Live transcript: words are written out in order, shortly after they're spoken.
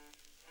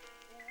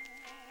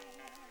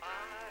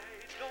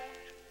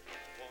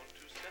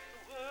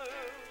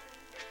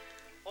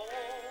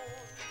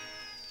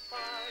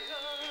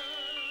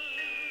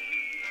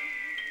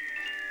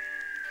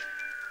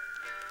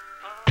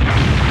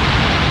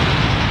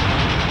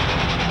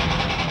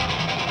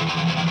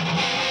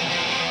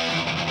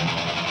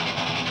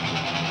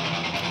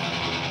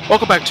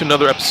Welcome back to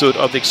another episode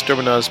of the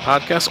Exterminators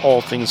podcast, all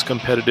things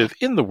competitive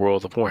in the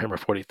world of Warhammer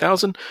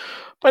 40,000.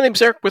 My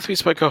name's Eric, with me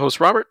is my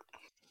co-host Robert.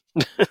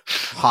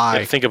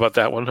 Hi. Think about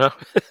that one, huh?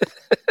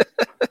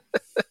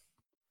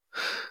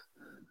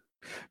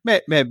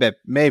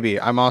 Maybe.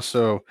 I'm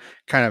also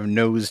kind of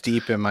nose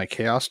deep in my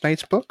Chaos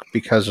Knights book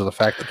because of the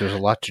fact that there's a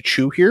lot to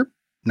chew here,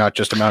 not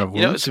just amount of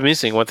wounds. You know, it's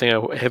amazing. One thing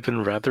I have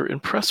been rather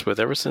impressed with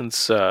ever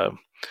since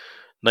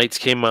Knights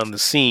came on the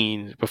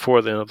scene, before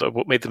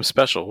what made them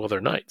special? Well, they're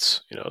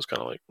Knights. You know, it's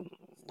kind of like,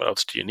 what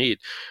else do you need?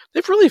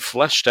 They've really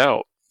fleshed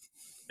out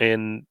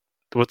in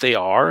what they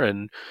are,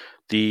 and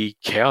the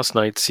Chaos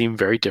Knights seem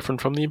very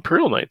different from the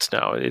Imperial Knights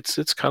now.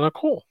 It's kind of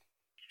cool.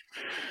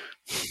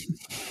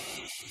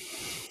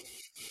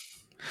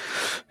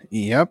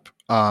 Yep.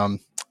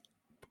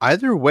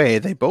 Either way,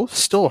 they both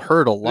still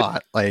hurt a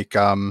lot. Like,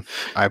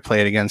 I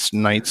played against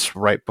Knights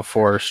right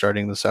before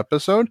starting this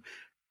episode,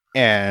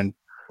 and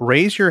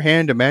raise your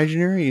hand,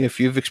 imaginary, if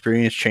you've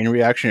experienced chain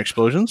reaction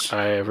explosions.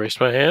 I have raised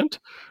my hand.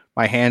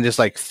 My hand is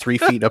like 3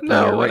 feet up in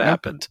the air. What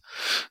happened?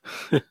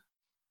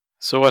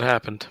 So what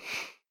happened?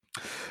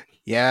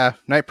 Yeah,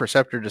 Knight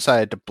Preceptor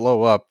decided to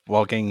blow up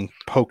while getting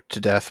poked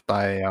to death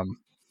by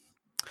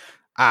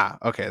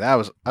okay, I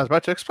was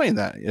about to explain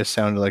that. It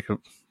sounded like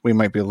we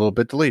might be a little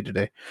bit delayed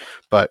today.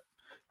 But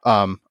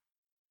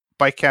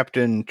Bike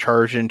Captain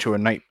charged into a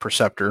Knight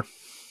Preceptor,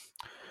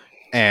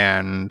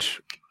 and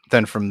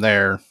then from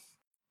there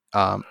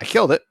I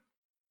killed it.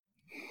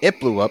 It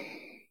blew up.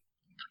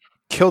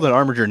 Killed an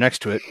Armiger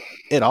next to it.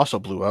 It also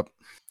blew up.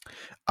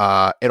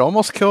 It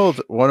almost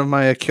killed one of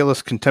my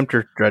Achilles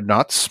Contemptor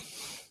Dreadnoughts.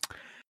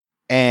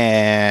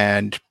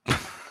 And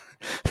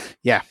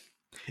yeah,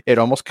 it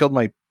almost killed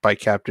my Bike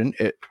Captain.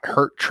 It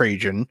hurt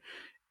Trajan.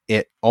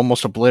 It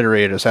almost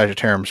obliterated a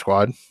Sagittarium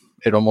squad.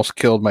 It almost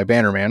killed my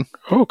Bannerman.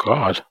 Oh,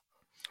 God.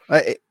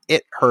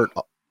 It hurt.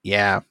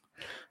 Yeah.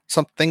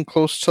 Something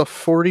close to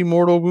 40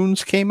 mortal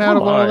wounds came out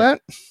of all of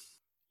that.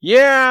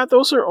 Yeah,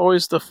 those are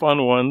always the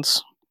fun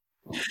ones.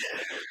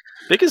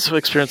 Biggest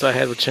experience I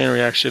had with chain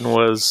reaction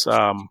was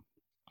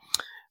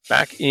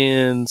back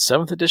in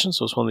 7th edition,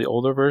 so it's one of the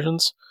older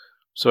versions.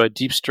 So I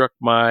deep struck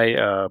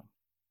my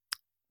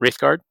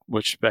Wraithguard,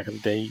 which back in the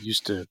day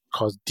used to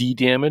cause D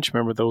damage.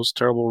 Remember those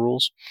terrible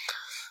rules?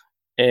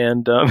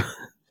 And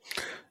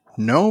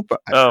no,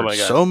 but I've heard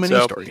so many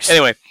stories.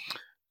 Anyway,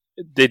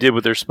 they did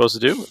what they're supposed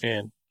to do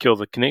and kill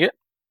the Knigget.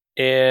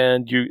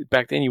 And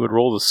back then you would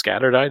roll the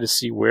scatter die to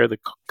see where the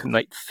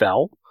Knight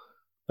fell,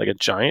 like a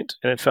giant,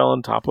 and it fell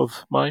on top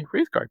of my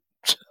Wraithguard.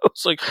 So I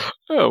was like,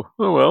 oh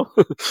well.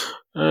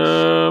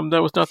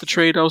 That was not the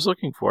trade I was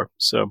looking for.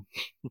 So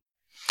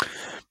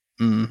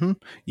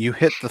you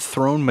hit the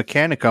Throne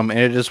Mechanicum and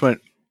it just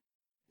went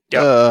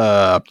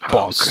I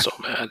was so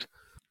mad.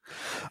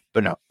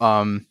 But no,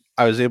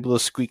 I was able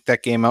to squeak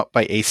that game out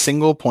by a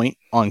single point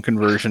on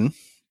conversion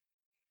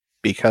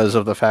because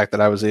of the fact that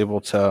I was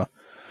able to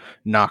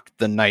knock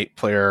the Knight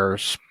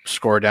player's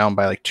score down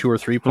by like 2 or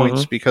 3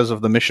 points because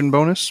of the mission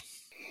bonus.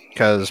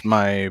 Because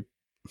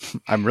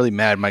I'm really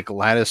mad, my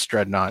Gladys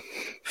Dreadnought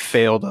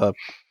failed a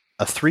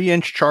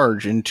 3-inch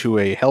charge into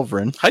a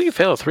Helverin. How do you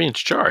fail a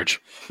 3-inch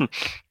charge? You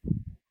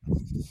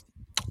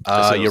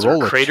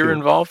roll a crater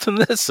involved in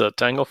this? A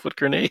Tanglefoot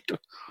grenade?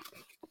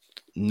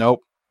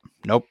 Nope.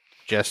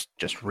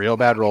 Just real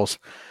bad rolls.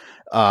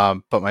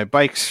 But my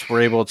bikes were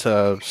able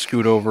to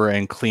scoot over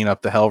and clean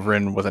up the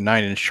Helverin with a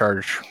 9-inch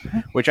charge,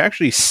 which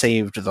actually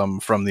saved them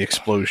from the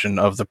explosion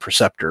of the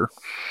Preceptor.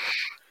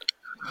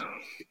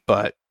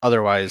 But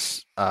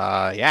otherwise,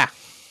 yeah.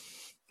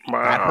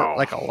 Wow. That hurt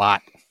like a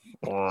lot.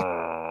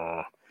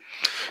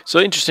 So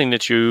interesting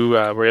that you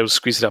were able to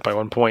squeeze it up by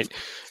 1 point.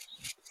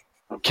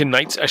 Can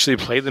Knights actually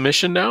play the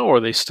mission now, or are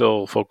they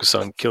still focus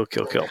on kill?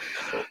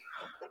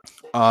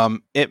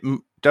 It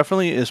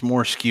definitely is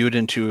more skewed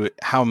into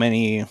how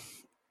many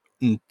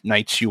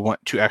Knights you want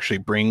to actually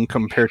bring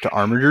compared to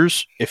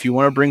Armigers. If you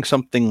want to bring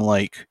something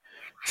like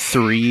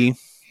 3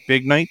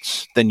 big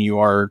Knights, then you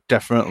are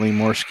definitely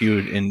more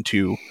skewed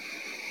into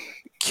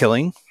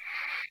killing.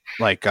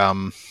 Like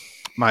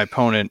my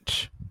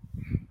opponent,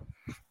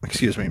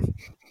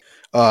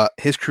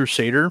 his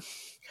Crusader,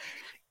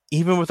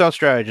 even without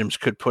stratagems,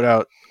 could put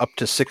out up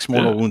to 6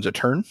 mortal wounds a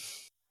turn.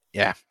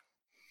 Yeah.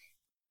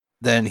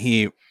 Then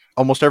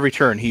almost every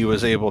turn he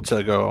was able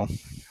to go,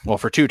 well,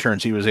 for 2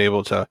 turns he was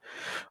able to,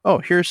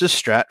 here's this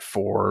strat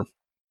for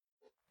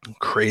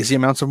crazy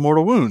amounts of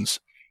mortal wounds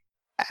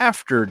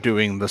after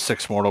doing the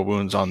 6 mortal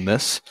wounds on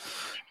this.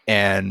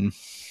 And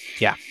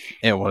yeah,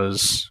 it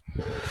was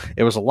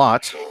a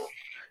lot.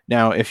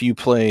 Now, if you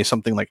play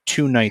something like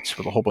 2 Knights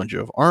with a whole bunch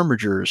of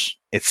Armigers,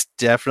 it's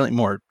definitely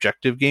more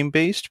objective game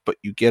based, but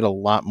you get a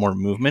lot more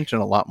movement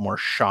and a lot more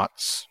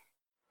shots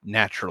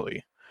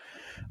naturally.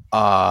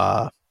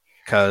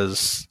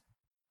 Because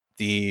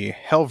the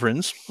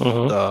Helverins,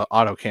 the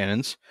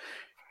autocannons,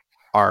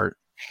 are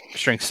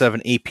strength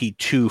 7, AP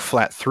 2,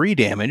 flat 3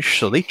 damage,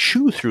 so they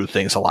chew through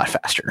things a lot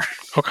faster.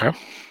 Okay.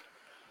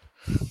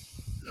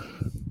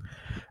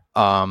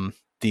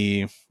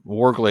 The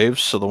Warglaves,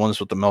 so the ones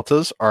with the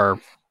Meltas, are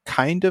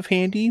kind of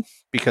handy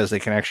because they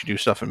can actually do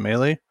stuff in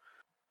melee.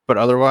 But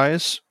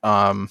otherwise,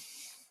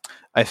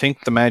 I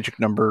think the magic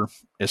number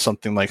is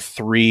something like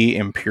 3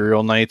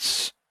 Imperial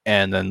Knights,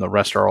 and then the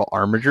rest are all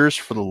Armigers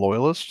for the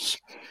Loyalists.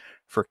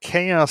 For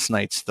Chaos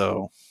Knights,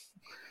 though,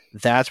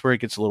 that's where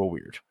it gets a little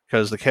weird.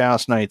 Because the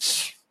Chaos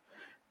Knights,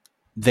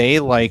 they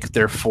like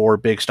their 4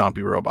 big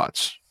stompy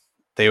robots.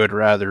 They would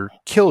rather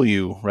kill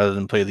you rather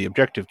than play the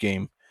objective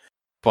game.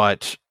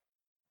 But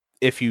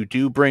if you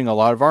do bring a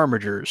lot of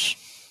Armigers,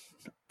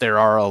 there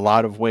are a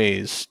lot of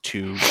ways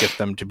to get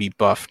them to be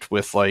buffed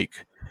with,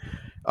 like,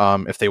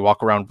 if they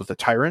walk around with a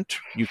Tyrant,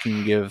 you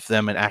can give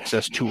them an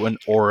access to an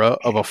aura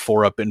of a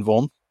 4-up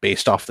invuln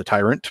based off the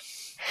Tyrant.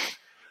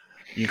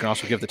 You can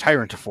also give the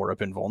Tyrant a 4-up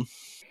invuln.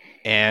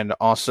 And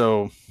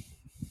also,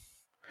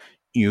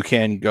 you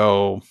can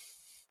go,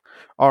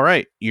 all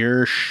right,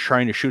 you're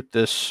trying to shoot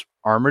this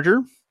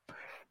Armiger.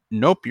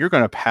 Nope, you're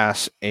going to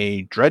pass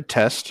a Dread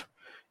test.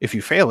 If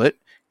you fail it,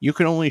 you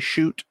can only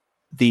shoot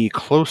the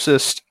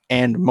closest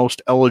and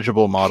most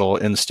eligible model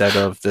instead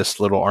of this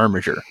little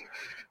Armiger,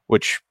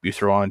 which you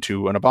throw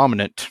onto an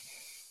Abominant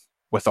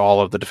with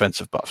all of the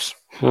defensive buffs.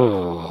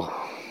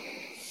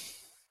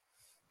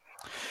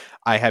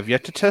 I have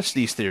yet to test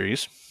these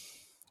theories,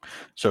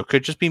 so it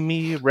could just be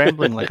me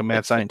rambling like a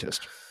mad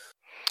scientist.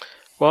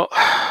 Well,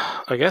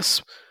 I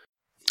guess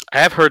I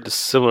have heard the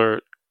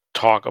similar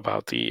talk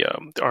about the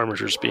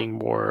Armigers being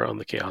more on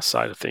the Chaos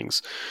side of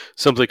things,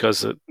 simply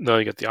because now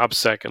you get the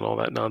OBSEC and all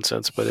that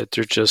nonsense, but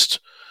they're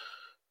just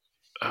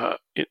a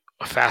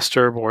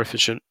faster, more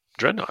efficient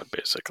Dreadnought,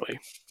 basically.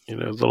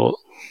 Little.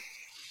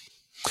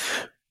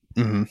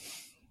 Mm-hmm.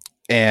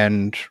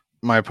 And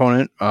my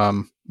opponent,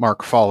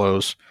 Mark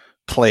Follows,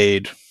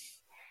 played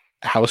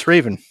House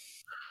Raven.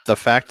 The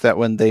fact that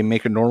when they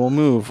make a normal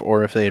move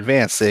or if they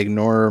advance, they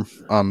ignore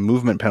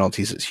movement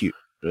penalties is huge.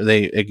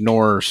 They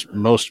ignore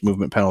most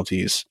movement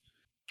penalties.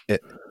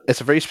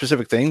 It's a very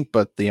specific thing,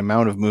 but the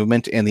amount of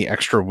movement and the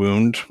extra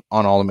wound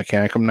on all the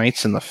Mechanicum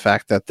Knights and the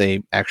fact that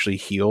they actually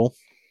heal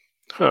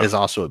is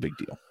also a big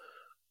deal.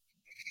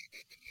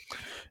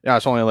 Yeah,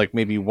 it's only like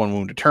maybe 1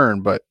 wound a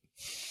turn, but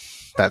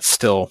that's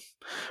still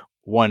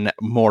 1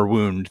 more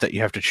wound that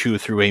you have to chew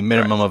through a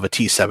minimum of a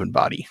T7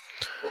 body.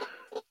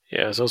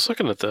 Yeah, so I was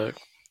looking at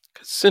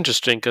it's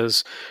interesting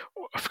because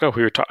I forgot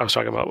who I was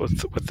talking about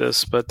with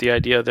this, but the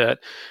idea that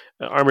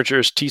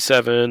Armiger's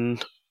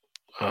T7,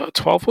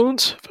 12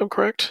 wounds, if I'm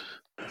correct.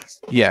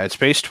 Yeah, it's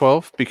base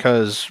 12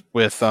 because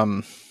with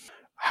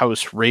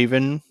House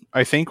Raven,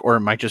 I think, or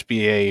it might just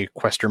be a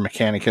Quester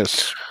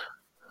Mechanicus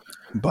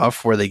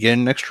buff where they get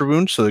an extra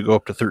wound, so they go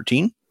up to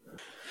 13.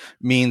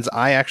 Means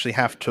I actually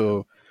have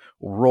to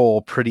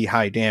roll pretty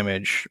high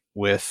damage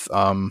with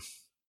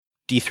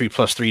D3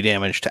 plus 3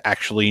 damage to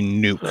actually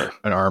nuke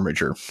an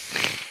Armiger.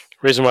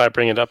 Reason why I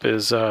bring it up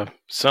is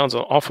sounds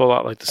an awful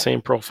lot like the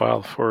same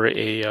profile for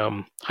a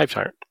Hive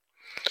Tyrant.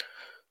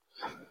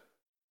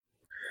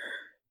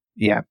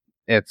 Yeah,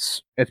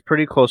 it's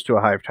pretty close to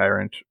a Hive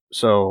Tyrant.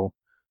 So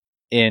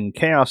in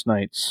Chaos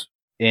Knights,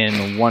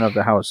 in one of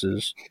the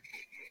houses,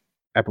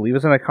 I believe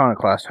it's an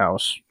Iconoclast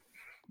house,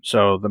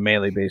 so the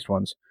melee-based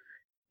ones,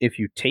 if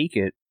you take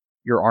it,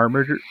 your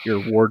Armiger, your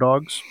War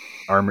Dogs,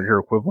 Armiger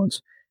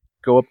equivalents,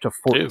 go up to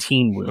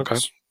 14 wounds. Okay.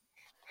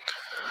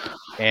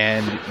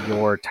 And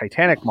your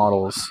Titanic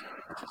models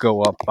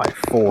go up by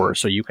 4,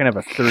 so you can have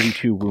a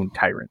 32 wound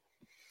Tyrant.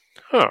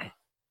 Huh.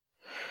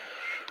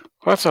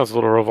 Well, that sounds a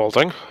little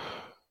revolting.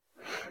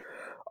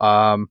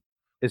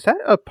 Is that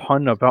a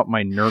pun about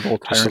my Nurgle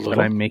Tyrant that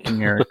I'm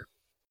making, Eric?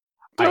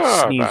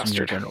 I sneezed in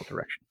your general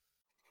direction.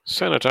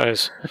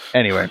 Sanitize.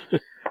 Anyway.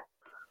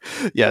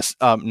 Yes,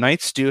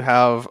 Knights do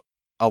have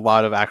a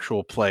lot of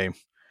actual play.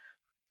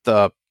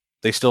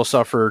 They still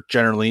suffer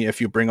generally if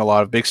you bring a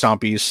lot of big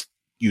stompies.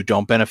 You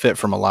don't benefit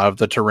from a lot of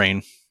the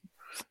terrain,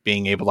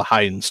 being able to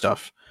hide and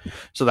stuff.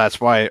 So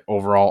that's why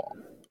overall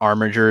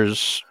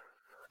Armigers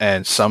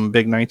and some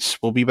big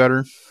Knights will be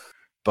better.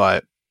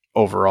 But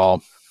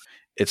overall,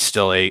 it's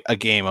still a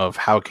game of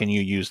how can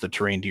you use the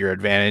terrain to your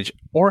advantage,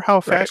 or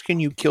how fast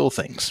can you kill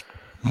things.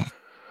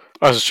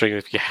 I was just checking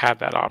if you had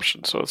that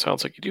option, so it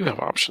sounds like you do have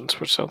options,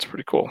 which sounds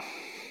pretty cool.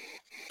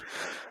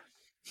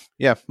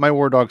 Yeah, my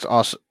War Dogs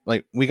also,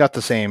 like, we got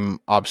the same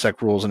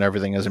OBSEC rules and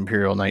everything as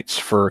Imperial Knights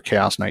for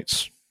Chaos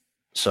Knights.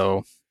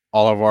 So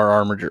all of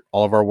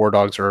our War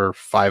Dogs are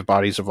 5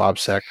 bodies of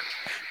OBSEC.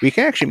 We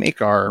can actually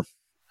make our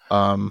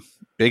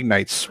big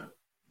Knights,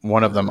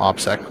 one of them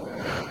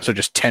OBSEC. So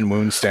just 10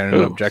 wounds standing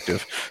an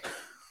objective.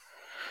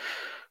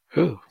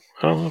 Ooh,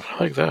 I don't know if I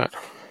like that.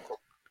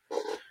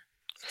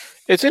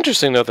 It's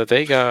interesting, though, that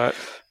they got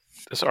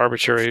this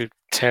arbitrary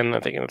 10, I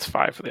think, and it's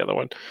 5 for the other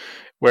one.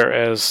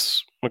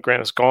 Whereas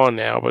Grant is gone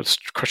now, but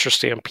Crusher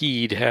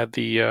Stampede had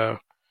the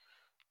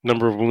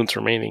number of wounds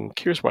remaining.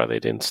 Curious why they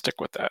didn't stick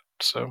with that.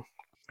 So,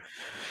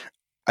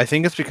 I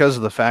think it's because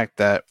of the fact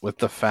that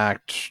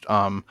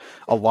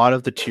a lot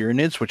of the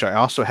Tyranids, which I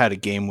also had a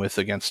game with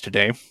against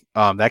today,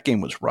 that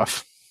game was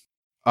rough.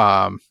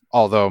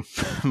 Although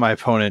my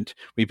opponent,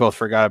 we both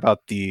forgot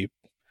about the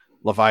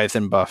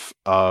Leviathan buff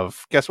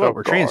of, guess what,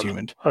 we're God.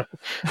 transhuman.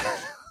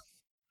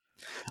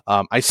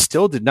 I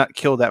still did not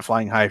kill that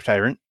flying hive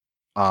tyrant.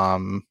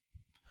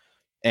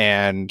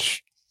 And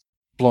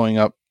blowing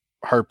up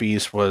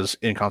harpies was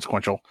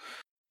inconsequential.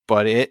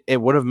 But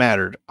it would have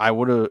mattered. I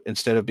would have,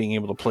 instead of being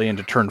able to play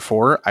into turn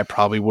 4, I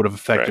probably would have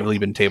effectively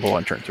been table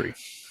on turn 3.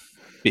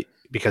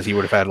 Because he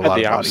would have had a lot of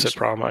bodies. The opposite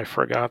problem. I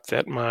forgot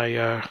that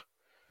my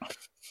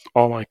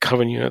all my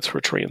Coven units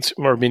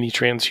were mini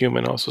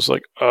transhuman. I was just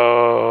like,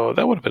 oh,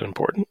 that would have been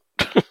important.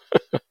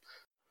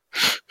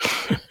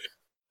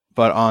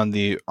 But on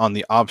the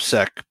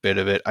OBSEC bit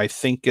of it, I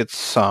think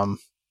it's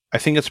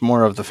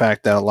more of the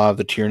fact that a lot of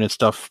the Tyranid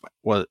stuff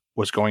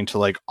was going to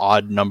like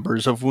odd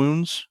numbers of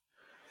wounds.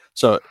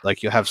 So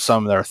like you have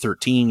some that are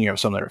 13, you have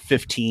some that are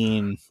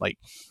 15, like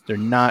they're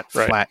not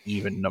flat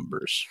even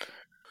numbers.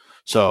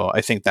 So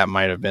I think that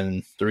might have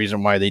been the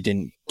reason why they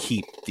didn't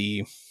keep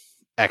the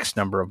X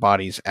number of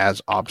bodies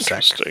as OBSEC.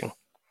 Interesting.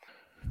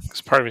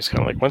 Because part of me is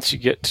kind of like, once you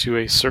get to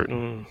a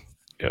certain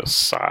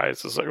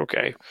size, it's like,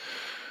 okay,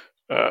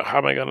 how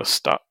am I going to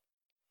stop?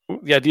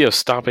 The idea of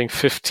stopping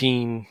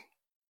 15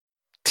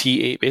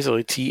 T8,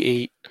 basically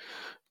T8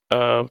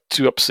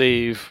 to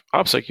up-save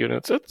OBSEC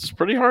units, it's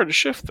pretty hard to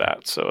shift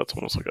that. So it's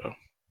almost like a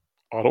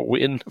auto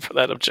win for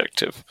that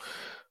objective.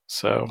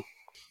 So.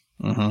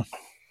 Mm-hmm.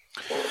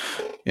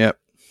 Yep.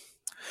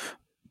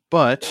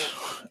 But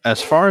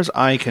as far as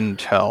I can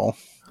tell,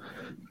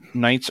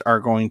 Knights are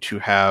going to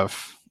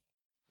have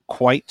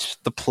quite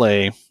the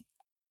play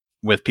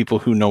with people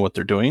who know what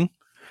they're doing.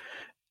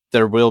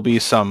 There will be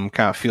some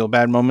kind of feel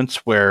bad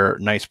moments where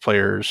Knights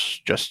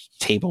players just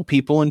table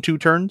people in 2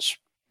 turns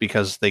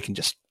because they can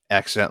just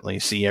accidentally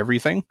see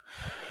everything.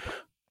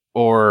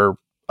 Or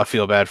a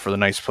feel bad for the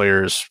Knights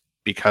players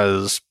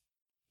because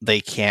they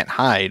can't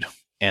hide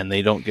and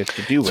they don't get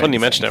to do anything. When you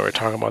mentioned that, we were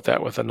talking about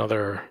that with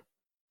another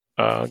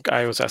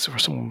guy who was asking for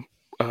some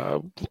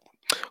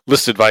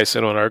list advice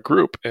in on our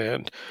group,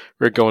 and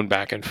we're going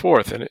back and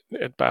forth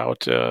about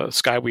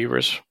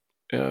Skyweavers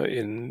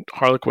in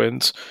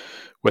Harlequins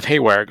with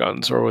Haywire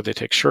guns, or would they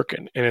take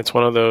Shuriken? And it's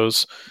one of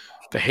those,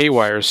 the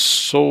Haywire is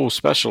so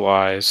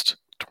specialized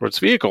towards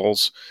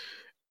vehicles,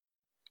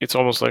 it's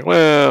almost like,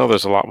 well,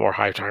 there's a lot more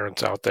Hive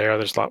Tyrants out there,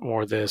 there's a lot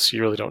more of this,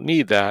 you really don't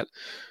need that.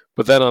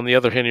 But then on the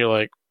other hand, you're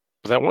like,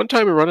 that one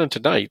time we run into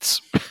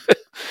Knights,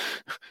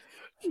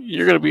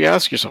 you're going to be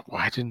asking yourself,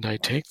 why didn't I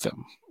take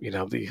them?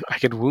 I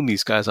could wound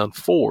these guys on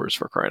 4s,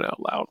 for crying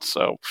out loud.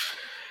 So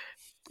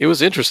it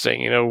was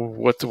interesting,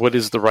 what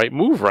is the right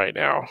move right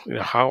now?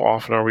 How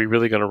often are we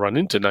really going to run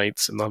into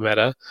Knights in the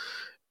meta?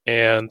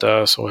 And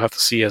so we'll have to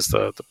see as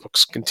the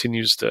books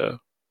continues to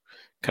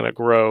kind of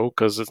grow,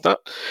 because there's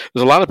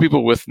a lot of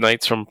people with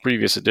Knights from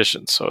previous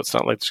editions, so it's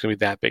not like there's going to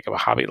be that big of a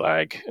hobby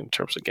lag in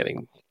terms of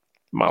getting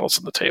models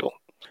on the table.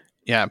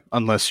 Yeah,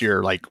 unless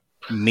you're like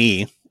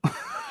me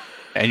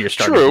and you're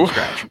starting from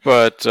scratch.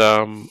 But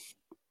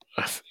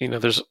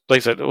there's, like I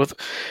said,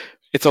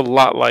 it's a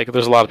lot like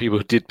there's a lot of people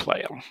who did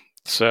play them.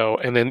 So,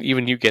 and then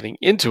even you getting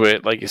into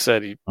it, like you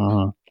said, you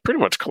pretty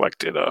much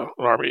collected an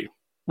army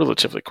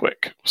relatively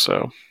quick.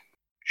 So,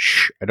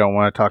 shh, I don't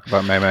want to talk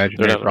about my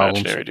imaginary they're not problems.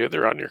 Imaginary, dude.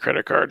 They're on your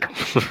credit card.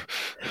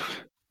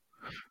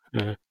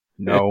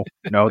 No,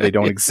 they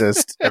don't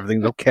exist.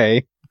 Everything's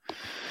okay.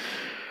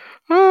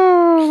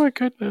 Oh my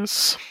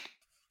goodness.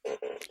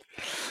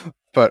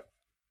 But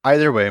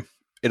either way,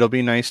 it'll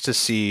be nice to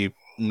see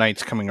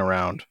Knights coming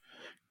around,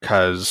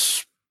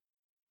 because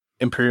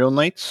Imperial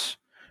Knights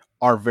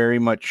are very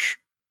much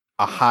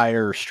a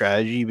higher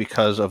strategy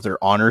because of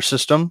their honor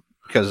system,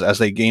 because as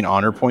they gain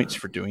honor points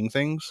for doing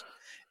things,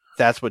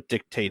 that's what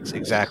dictates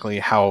exactly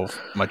how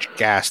much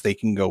gas they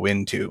can go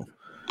into.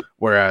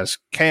 Whereas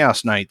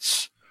Chaos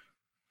Knights,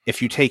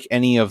 if you take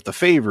any of the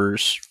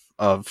favors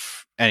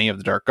of any of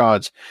the Dark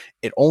Gods,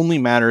 it only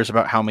matters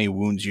about how many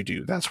wounds you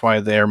do. That's why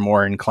they're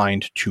more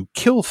inclined to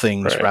kill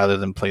things rather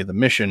than play the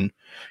mission,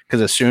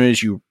 because as soon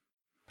as you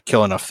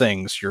kill enough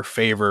things, your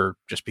favor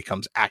just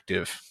becomes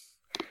active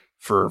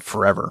for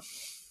forever.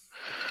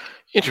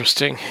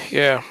 Interesting.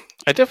 Yeah.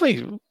 I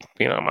definitely,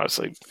 I'm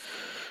obviously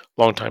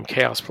a long-time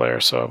Chaos player,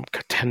 so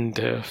I tend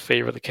to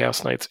favor the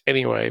Chaos Knights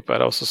anyway,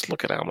 but I was just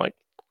looking at it, I'm like,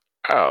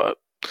 oh,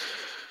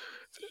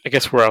 I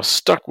guess where I was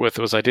stuck with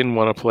was I didn't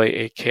want to play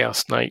a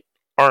Chaos Knight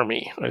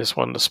army. I just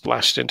wanted to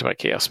splash it into my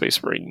Chaos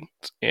Space Marines,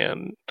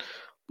 and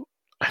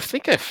I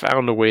think I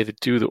found a way to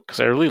do that, because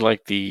I really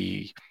like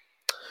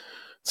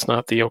it's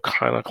not the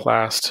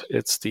Iconoclast,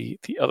 it's the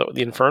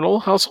Infernal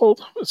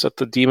household. Is that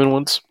the demon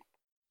ones?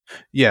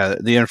 Yeah,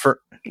 the Infernal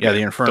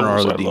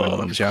are the demon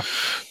ones, yeah.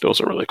 Those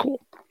are really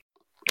cool.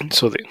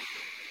 So the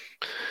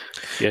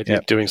idea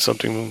of doing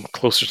something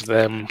closer to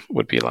them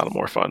would be a lot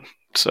more fun.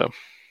 So,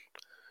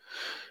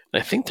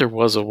 and I think there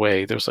was a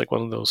way. There's like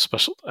one of those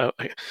special.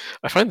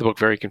 I find the book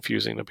very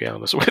confusing, to be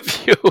honest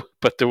with you.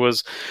 But there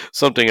was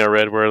something I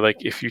read where, like,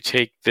 if you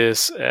take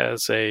this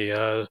as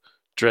a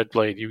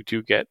Dreadblade, you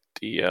do get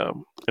the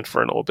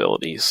infernal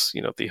abilities.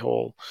 The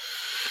whole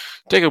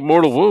take a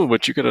mortal wound,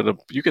 but you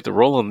get to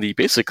roll on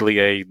basically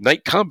a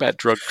night combat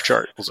drug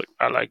chart. I was like,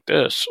 I like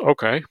this.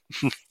 Okay.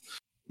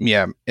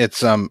 Yeah,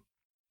 it's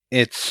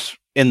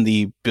in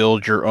the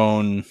build your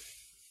own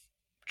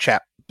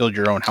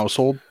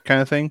household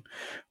kind of thing,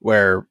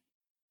 where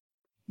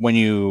when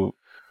you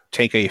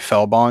take a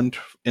fell bond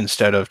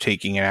instead of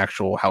taking an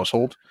actual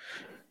household,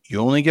 you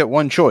only get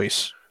one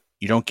choice.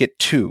 You don't get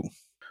two.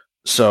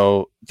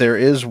 So there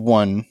is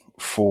one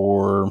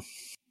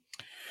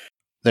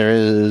there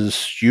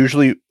is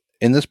usually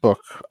in this book,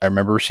 I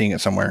remember seeing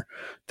it somewhere,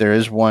 there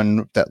is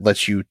one that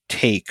lets you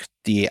take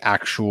the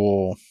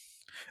actual,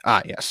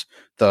 yes,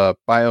 the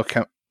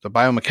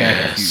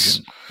biomechanical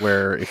fusion,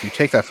 where if you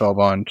take that fell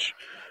bond,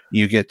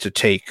 you get to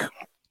take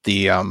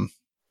the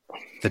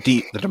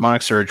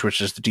demonic surge,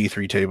 which is the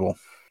D3 table,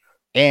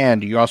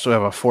 and you also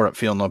have a 4-up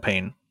feel no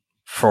pain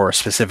for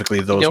specifically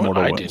those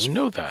mortal wounds. I didn't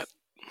know that.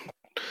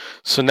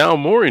 So now I'm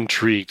more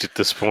intrigued at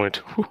this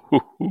point.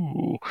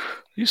 Are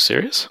you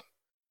serious?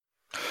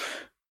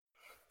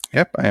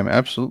 Yep, I am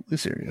absolutely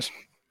serious.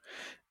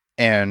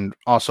 And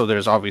also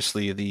there's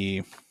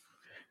obviously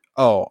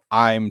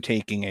I'm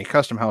taking a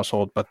custom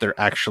household, but they're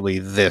actually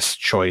this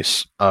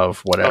choice of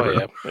whatever.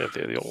 Oh, yeah.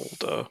 The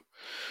old,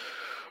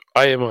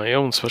 I am my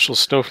own special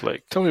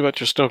snowflake. Tell me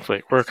about your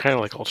snowflake. We're kind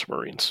of like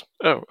Ultramarines.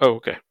 Oh,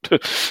 okay.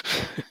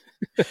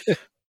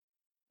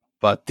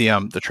 But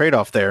the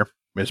trade-off there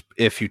is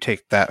if you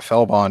take that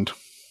fell bond,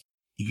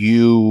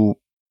 you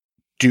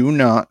do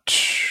not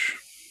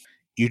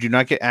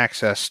get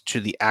access to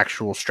the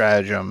actual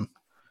stratagem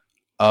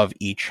of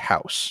each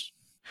house.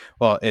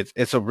 Well,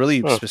 it's a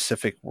really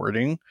specific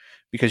wording,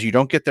 because you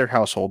don't get their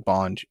household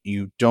bond,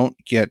 you don't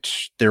get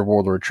their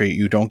warlord trait,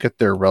 you don't get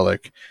their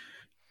relic.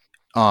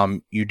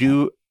 You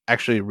do,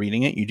 actually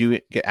reading it, you do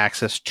get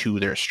access to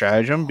their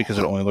stratagem because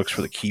it only looks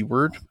for the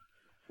keyword,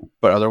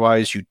 but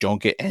otherwise you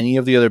don't get any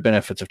of the other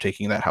benefits of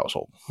taking that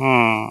household.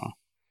 Don't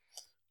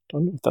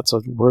know if that's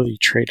a worthy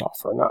trade-off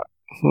or not.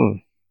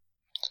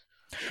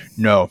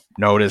 No,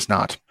 it is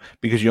not,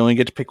 because you only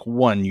get to pick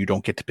one, you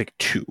don't get to pick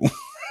two.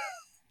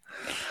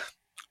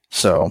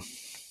 So,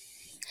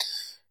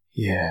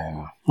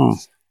 yeah.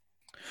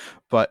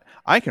 But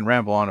I can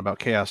ramble on about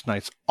Chaos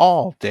Knights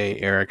all day,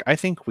 Eric. I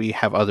think we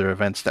have other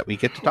events that we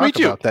get to talk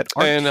about that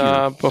aren't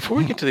here. Before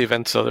we get to the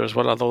events, though, there's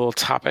one other little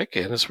topic,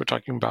 and as we're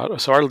talking about,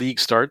 so our league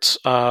starts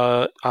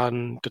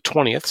on the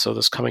 20th, so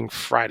this coming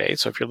Friday.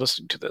 So if you're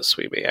listening to this,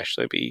 we may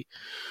actually be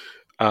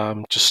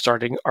just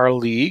starting our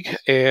league.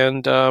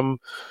 And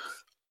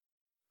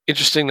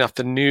interesting enough,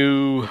 the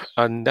new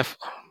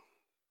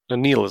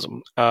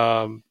Nihilism.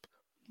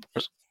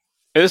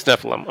 It is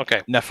Nephilim. Okay.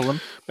 Nephilim.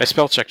 My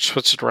spell check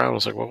switched it around. I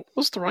was like, well,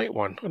 what's the right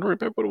one? I don't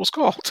remember what it was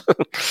called.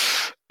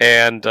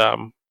 And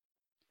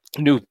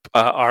new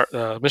our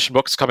mission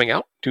book's coming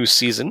out, new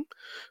season.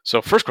 So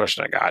first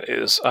question I got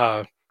is,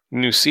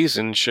 new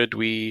season, should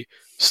we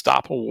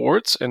stop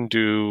awards and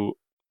do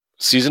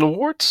season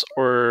awards,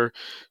 or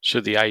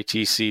should the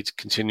ITC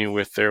continue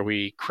with their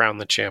we crown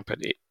the champ at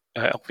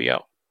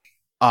LVO?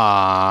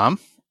 Well,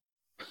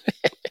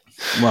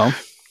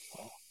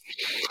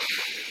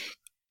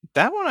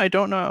 that one I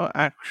don't know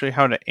actually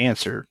how to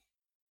answer,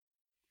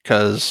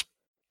 because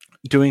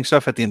doing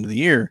stuff at the end of the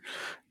year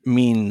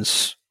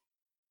means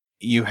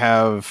you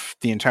have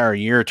the entire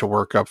year to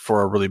work up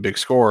for a really big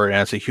score, and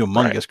it's a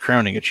humongous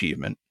crowning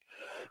achievement,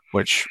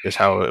 which is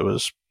how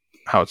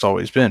it's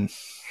always been.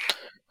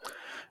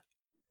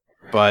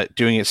 But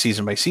doing it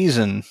season by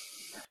season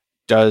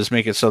does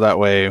make it so that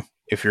way,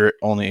 if you're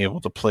only able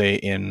to play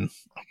in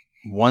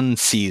one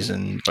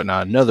season but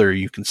not another,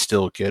 you can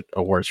still get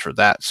awards for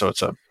that. So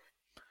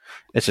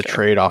it's a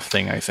trade-off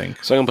thing, I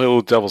think. So I'm going to play a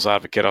little devil's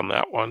advocate on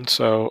that one.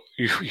 So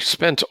you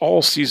spent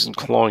all season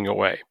clawing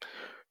away.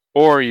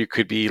 Or you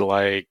could be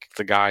like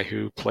the guy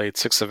who played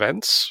 6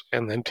 events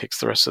and then takes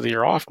the rest of the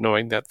year off,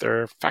 knowing that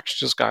their faction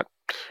just got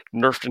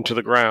nerfed into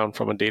the ground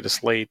from a data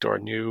slate or a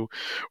new...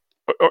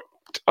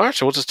 Or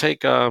actually, we'll just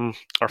take our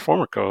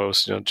former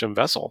co-host, Jim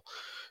Vessel.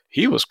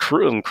 He was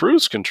in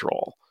cruise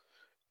control.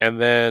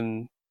 And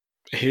then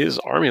his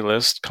army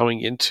list coming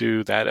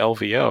into that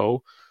LVO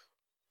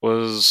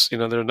was,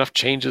 there were enough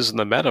changes in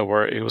the meta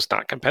where it was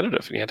not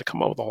competitive, and he had to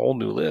come up with a whole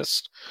new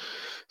list.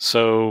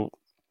 So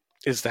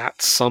is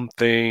that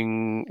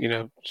something,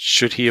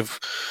 should he have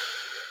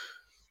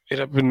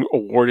been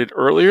awarded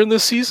earlier in the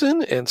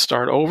season and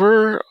start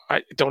over?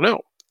 I don't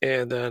know.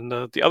 And then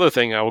the other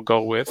thing I will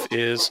go with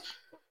is,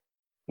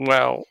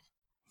 well,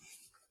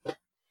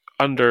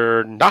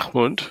 under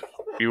Nachmund,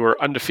 you were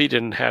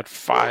undefeated and had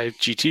 5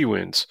 GT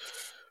wins,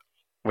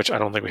 which I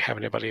don't think we have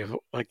anybody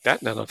like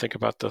that now that I think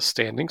about the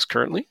standings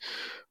currently.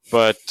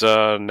 But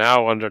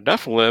now under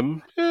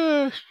Nephilim,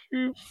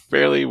 you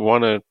barely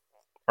won a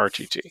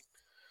RTT.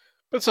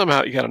 But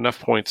somehow you got enough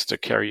points to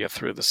carry you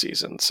through the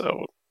season,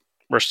 so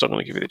we're still going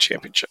to give you the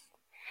championship.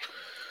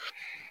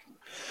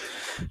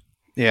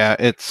 Yeah,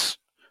 it's...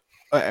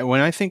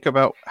 when I think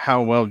about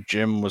how well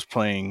Jim was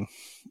playing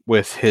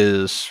with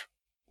his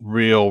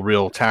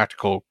real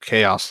tactical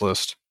chaos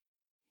list,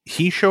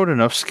 he showed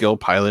enough skill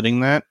piloting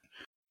that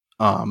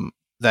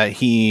that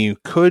he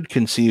could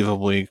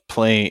conceivably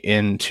play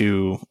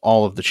into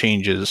all of the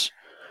changes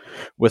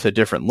with a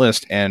different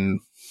list and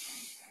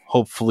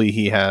hopefully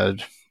he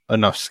had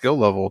enough skill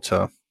level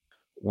to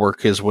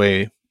work his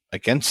way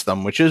against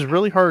them, which is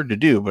really hard to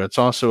do, but it's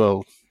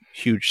also a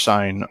huge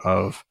sign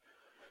of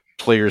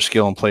player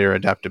skill and player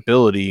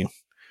adaptability,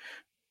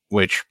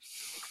 which,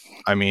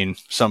 I mean,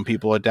 some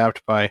people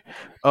adapt by,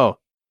 oh,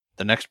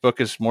 the next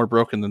book is more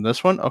broken than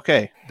this one.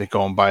 Okay, they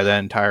go and buy the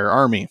entire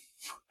army,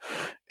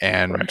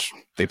 and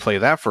they play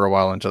that for a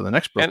while until the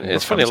next book. And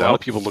it's funny, a lot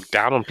of people look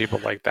down on people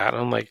like that.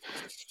 I'm like,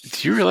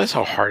 do you realize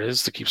how hard it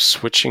is to keep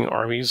switching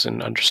armies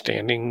and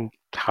understanding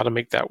how to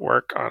make that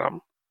work on a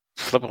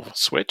flip of a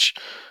switch?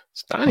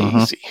 It's not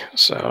easy.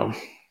 So,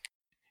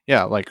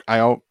 yeah, like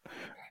I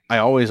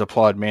always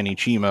applaud Manny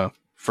Chima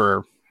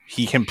for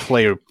he can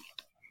play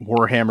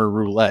Warhammer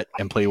Roulette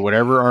and play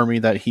whatever army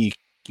that he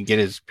can get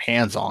his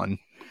hands on,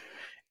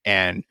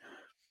 and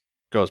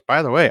goes,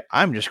 by the way,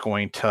 I'm just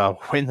going to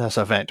win this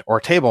event or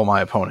table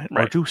my opponent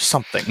or do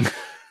something.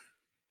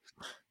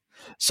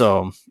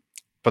 So,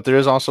 but there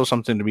is also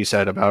something to be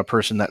said about a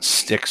person that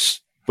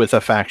sticks with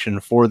a faction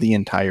for the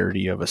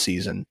entirety of a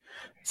season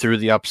through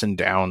the ups and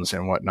downs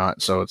and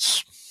whatnot. So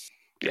it's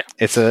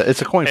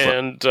a coin flip.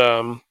 And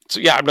so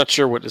yeah, I'm not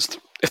sure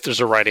if there's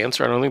a right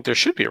answer. I don't think there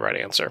should be a right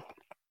answer.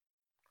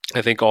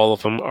 I think all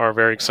of them are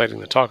very exciting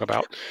to talk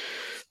about.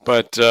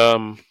 But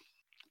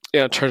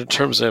in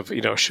terms of,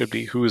 should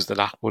be who is the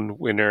Nachwun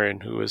winner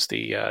and who is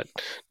the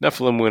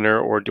Nephilim winner,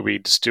 or do we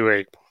just do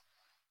a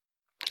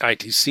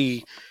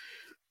ITC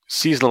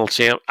seasonal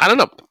champ? I don't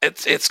know.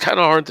 It's kind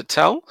of hard to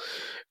tell.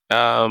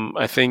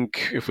 I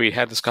think if we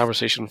had this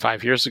conversation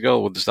 5 years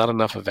ago, there's not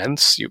enough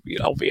events.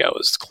 LVO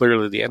is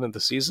clearly the end of the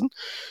season.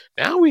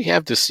 Now we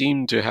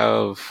seem to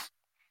have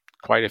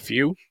quite a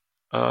few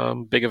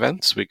big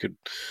events. We could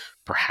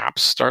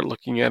perhaps start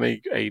looking at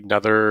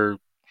another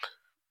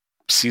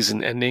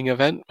season-ending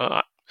event.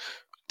 Not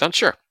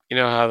sure,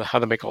 how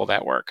to make all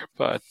that work,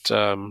 but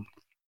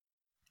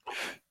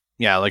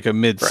yeah, like a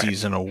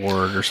mid-season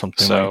award or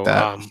something like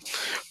that.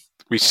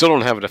 We still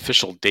don't have an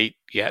official date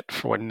yet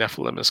for when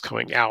Nephilim is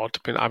coming out.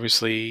 I mean,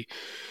 obviously,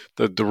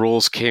 the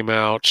rules came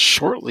out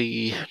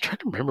shortly. I'm trying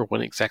to remember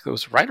when exactly. It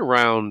was right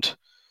around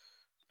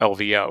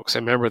LVO, because I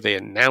remember they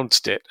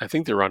announced it. I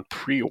think they were on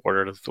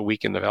pre-order the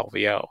weekend of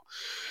LVO.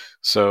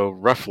 So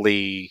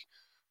roughly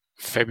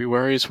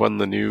February is when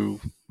the new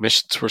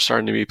missions were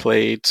starting to be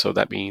played. So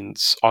that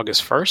means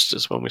August 1st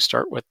is when we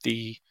start with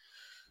the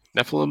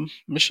Nephilim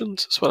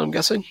missions, is what I'm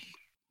guessing.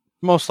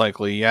 Most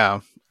likely,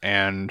 yeah.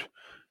 And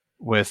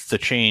with the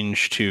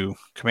change to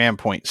command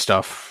point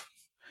stuff,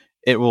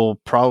 that will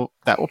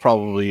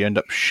probably end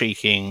up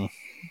shaking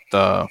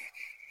the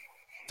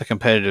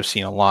competitive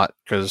scene a lot,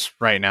 because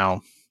right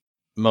now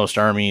most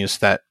armies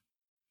that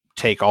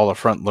take all the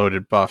front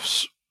loaded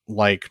buffs,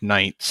 like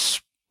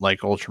Knights, like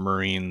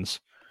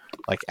Ultramarines,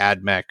 like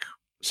AdMech,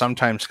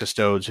 sometimes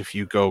Custodes, if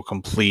you go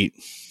completely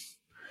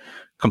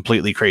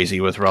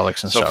crazy with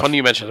relics and stuff. So funny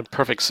you mentioned, a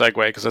perfect segue,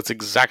 because that's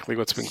exactly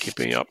what's been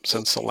keeping me up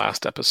since the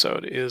last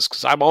episode, is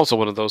because I'm also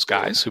one of those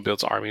guys who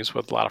builds armies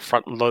with a lot of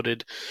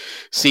front-loaded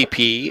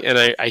CP,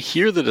 and I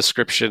hear the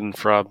description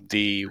from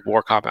the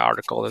Warcom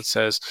article that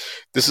says,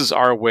 this is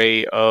our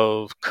way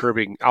of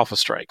curbing alpha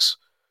strikes.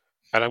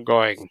 And I'm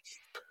going,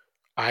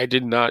 I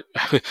did not,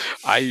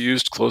 I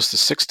used close to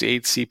 6 to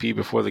 8 CP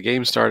before the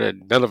game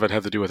started. None of it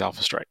had to do with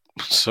alpha strike.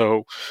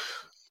 So,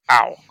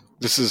 ow.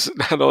 This is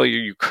not only are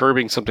you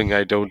curbing something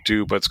I don't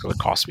do, but it's going to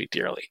cost me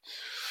dearly.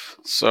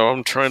 So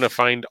I'm trying to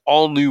find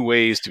all new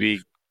ways to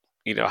be,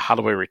 how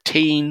do I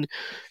retain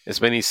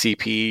as many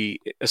CP,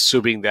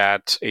 assuming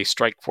that a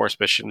Strike Force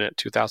mission at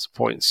 2,000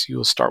 points,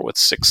 you'll start with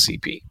 6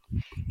 CP.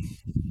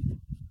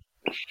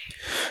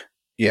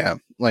 Yeah,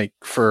 like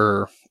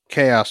for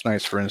Chaos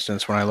Knights, for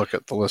instance, when I look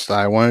at the list that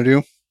I want to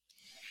do,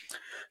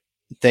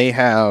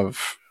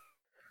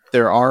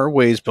 there are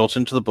ways built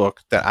into the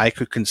book that I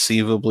could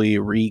conceivably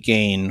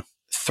regain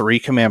 3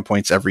 command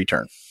points every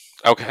turn.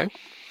 Okay.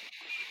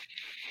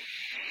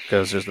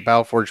 Because there's the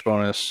Battleforge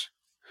bonus.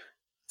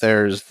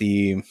 There's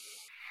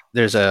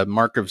a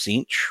Mark of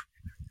Tzeentch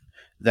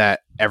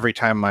that every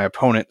time my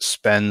opponent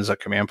spends a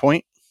command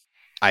point,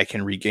 I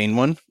can regain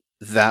one.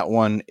 That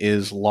one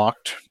is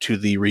locked to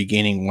the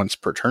regaining once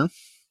per turn.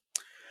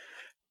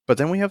 But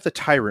then we have the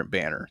Tyrant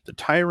Banner. The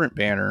Tyrant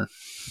Banner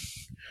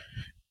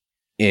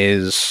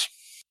is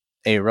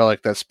a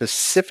relic that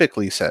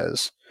specifically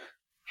says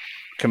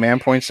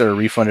command points that are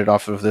refunded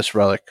off of this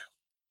relic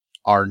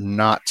are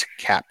not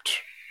capped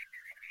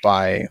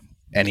by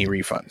any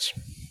refunds.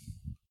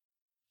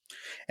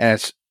 And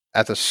it's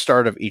at the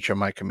start of each of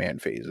my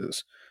command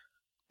phases.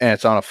 And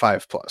it's on a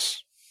 5+.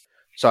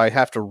 So I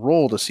have to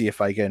roll to see if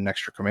I get an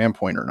extra command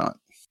point or not.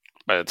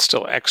 But it's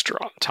still extra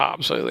on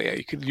top. So yeah,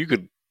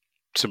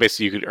 so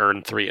basically you could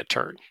earn 3 a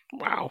turn.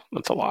 Wow,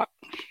 that's a lot.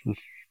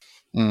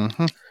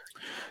 Mm-hmm.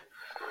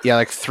 Yeah,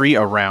 like 3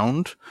 a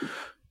round,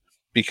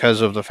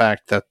 because of the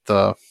fact that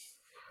the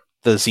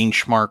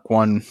Tzeentch Mark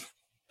 1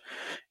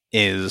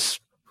 is,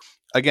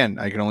 again,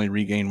 I can only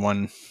regain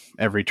 1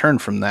 every turn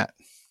from that,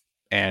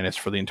 and it's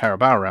for the entire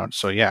battle round.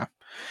 So yeah,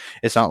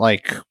 it's not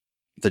like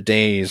the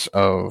days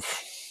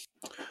of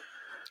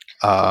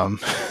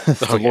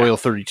the Loyal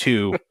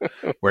 32,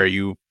 where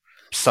you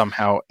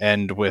somehow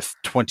end with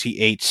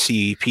 28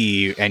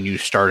 CP and you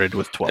started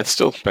with 12. It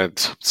still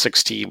spent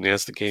 16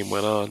 as the game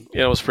went on.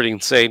 Yeah, it was pretty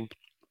insane.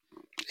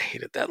 I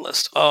hated that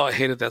list. Oh, I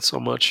hated that so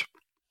much.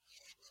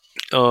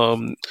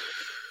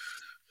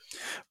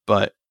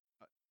 But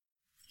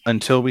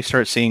until we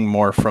start seeing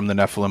more from the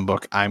Nephilim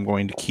book, I'm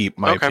going to keep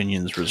my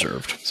opinions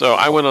reserved. So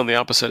I went on the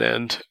opposite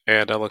end,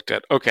 and I looked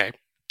at,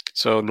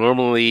 so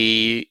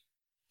normally,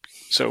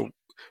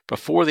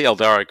 before the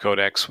Eldari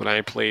Codex, when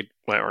I played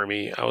my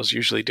army, I was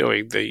usually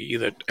doing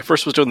I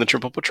first was doing the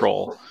Triple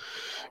Patrol,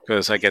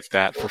 because I get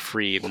that for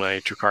free in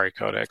my Drukhari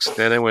Codex.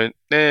 Then I went,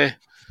 I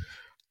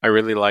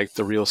really like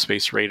the Real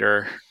Space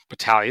Raider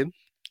Battalion,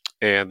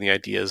 and the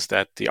idea is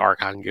that the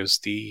Archon gives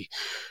the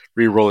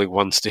re-rolling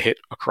ones to hit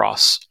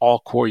across all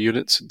core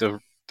units, the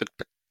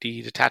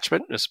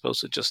detachment, as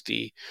opposed to just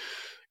the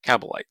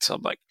Kabalite. So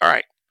I'm like, all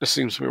right, this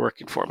seems to be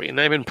working for me.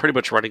 And I've been pretty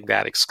much running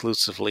that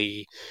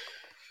exclusively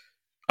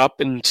up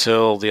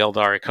until the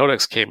Eldari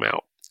Codex came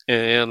out.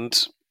 And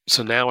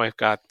so now I've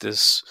got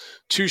this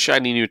 2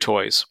 shiny new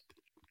toys.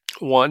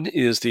 One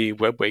is the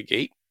Webway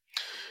Gate,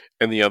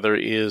 and the other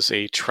is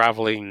a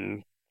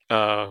traveling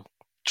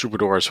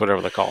troubadours,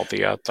 whatever they're called,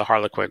 the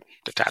Harlequin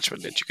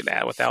detachment that you can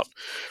add without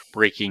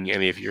breaking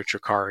any of your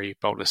Drukhari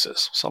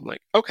bonuses. So I'm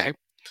like, okay.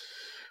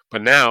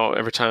 But now,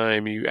 every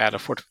time you add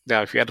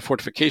if you add a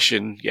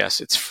fortification, yes,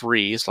 it's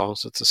free as long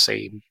as it's the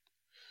same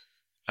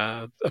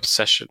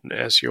obsession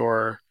as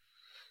your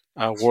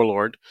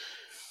warlord.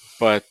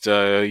 But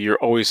you're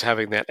always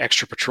having that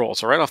extra patrol.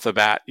 So right off the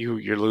bat,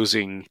 you're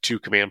losing 2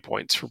 command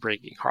points for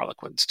bringing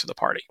Harlequins to the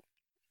party.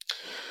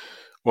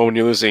 Well, when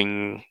you're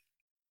losing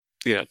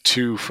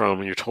 2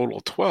 from your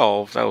total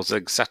 12, that was an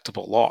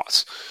acceptable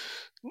loss.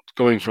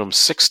 Going from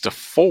 6 to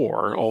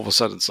 4, all of a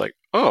sudden it's like,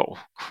 oh,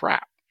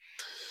 crap.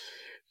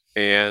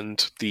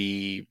 And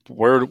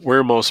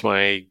where most of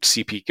my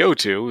CP go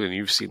to, and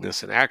you've seen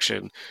this in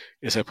action,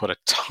 is I put a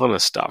ton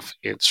of stuff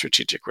in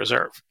Strategic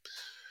Reserve.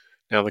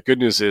 Now, the good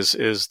news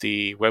is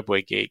the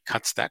Webway Gate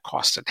cuts that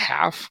cost in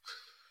half,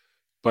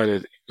 but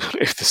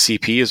if the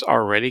CP is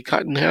already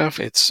cut in half,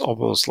 it's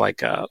almost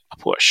like a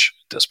push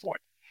at this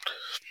point.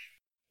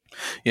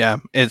 Yeah,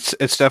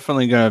 it's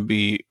definitely going to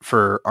be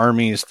for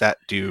armies that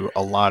do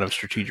a lot of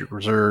strategic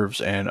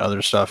reserves and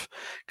other stuff.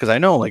 Because I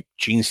know, like,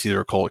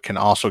 Genestealer Cult can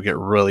also get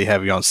really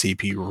heavy on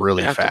CP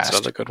really fast. That's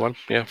another good one.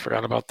 Yeah,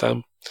 forgot about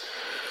them.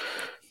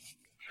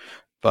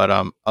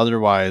 But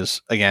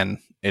otherwise, again,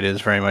 it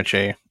is very much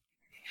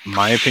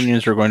my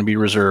opinions are going to be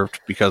reserved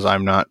because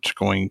I'm not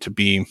going to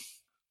be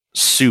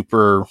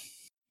super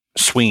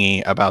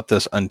swingy about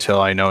this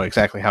until I know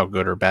exactly how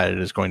good or bad it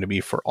is going to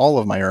be for all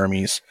of my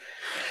armies,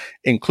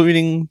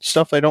 including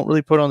stuff I don't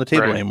really put on the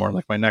table anymore,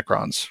 like my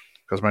Necrons.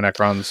 Because my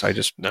Necrons,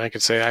 I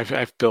could say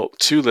I've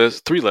built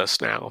 3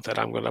 lists now that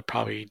I'm going to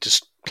probably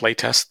just play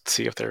test,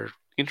 see if they're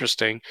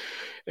interesting.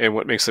 And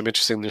what makes them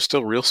interesting, they're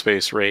still real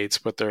space raids,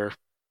 but they're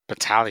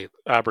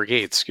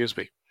brigades, excuse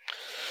me.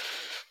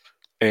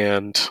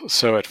 And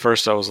so at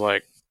first I was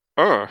like,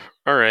 oh,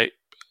 all right,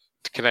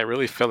 can I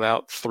really fill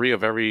out 3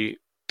 of every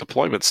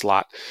deployment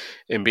slot?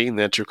 And being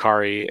the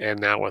Drukhari, and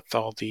now with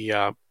all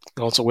the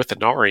also with the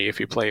Nari, if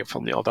you play it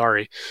from the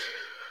Eldari,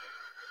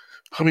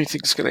 how many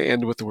things can I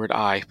end with the word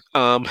I?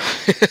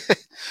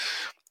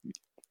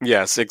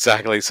 Yes,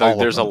 exactly. So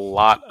there's a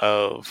lot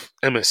of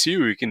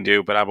MSU you can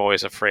do, but I'm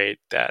always afraid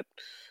that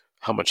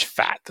how much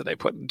fat did I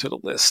put into the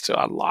list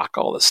to unlock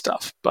all this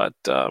stuff. But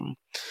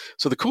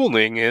so the cool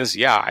thing is,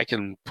 I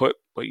can put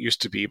what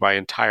used to be my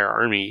entire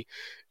army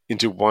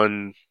into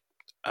one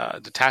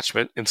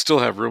detachment and still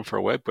have room for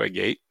a Webway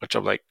Gate, which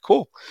I'm like,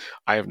 cool.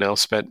 I have now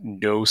spent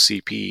no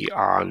CP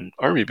on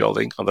army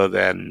building other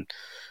than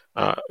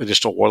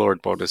additional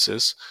warlord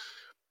bonuses.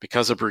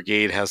 Because a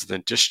brigade has an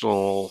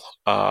additional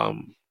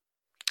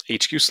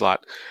HQ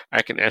slot,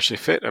 I can actually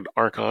fit an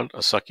Archon,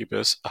 a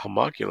Succubus, a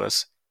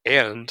Homunculus,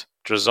 and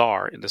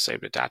Drazhar in the same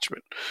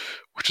detachment,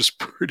 which is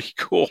pretty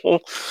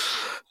cool.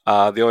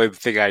 The only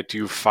thing I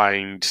do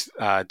find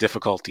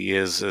difficulty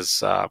is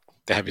the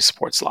heavy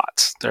support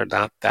slots. They're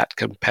not that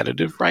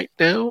competitive right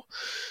now.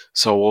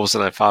 So all of a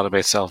sudden I found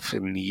myself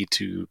in need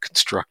to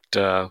construct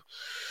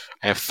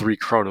I have 3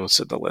 Chronos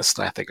in the list.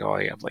 I think I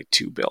only have like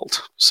 2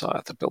 built. So I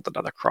have to build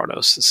another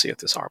Chronos to see if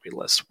this army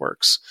list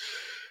works.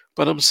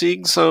 But I'm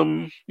seeing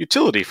some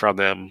utility from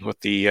them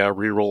with the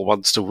reroll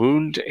ones to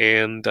wound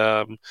and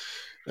an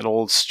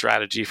old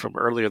strategy from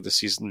earlier this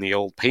season, the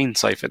old Pain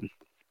Siphon.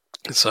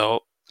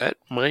 So that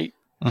might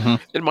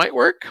it might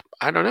work.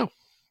 I don't know.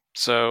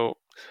 So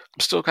I'm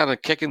still kind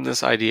of kicking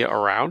this idea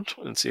around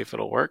and see if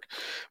it'll work.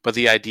 But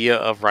the idea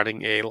of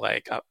running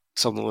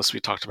some of the lists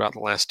we talked about in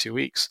the last 2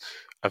 weeks,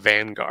 a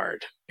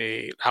Vanguard,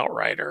 a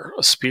Outrider,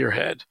 a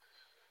Spearhead.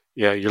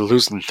 Yeah, you're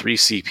losing 3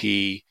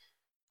 CP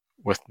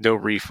with no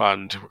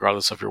refund,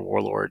 regardless of your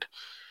warlord.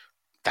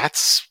 That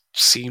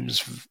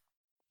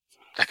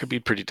could be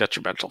pretty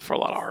detrimental for a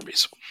lot of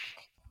armies.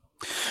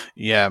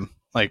 Yeah,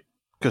 like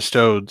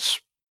Custodes.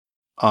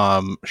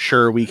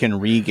 Sure, we can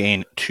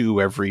regain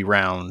 2 every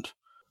round,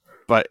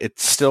 but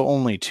it's still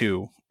only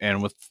 2.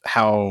 And with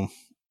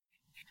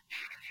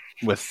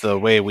the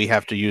way we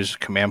have to use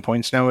command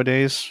points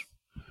nowadays,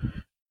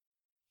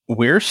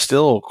 we're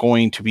still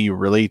going to be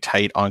really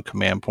tight on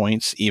command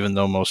points, even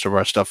though most of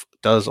our stuff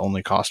does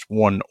only cost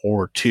 1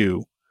 or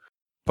 2.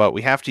 But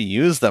we have to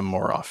use them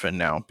more often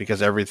now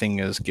because everything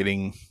is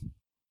getting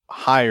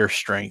higher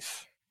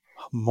strength,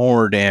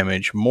 more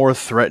damage, more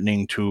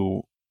threatening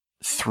to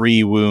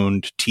 3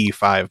 wound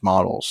T5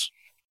 models,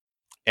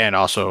 and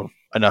also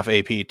enough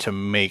AP to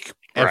make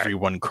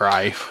everyone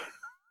cry.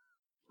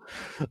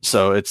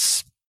 So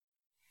it's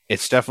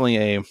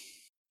definitely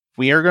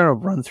we are going to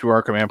run through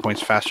our command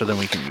points faster than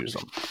we can use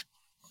them.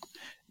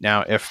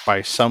 Now, if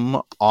by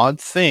some odd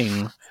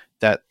thing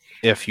that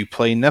if you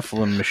play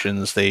Nephilim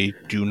missions, they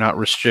do not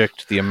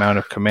restrict the amount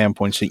of command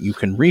points that you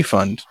can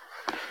refund,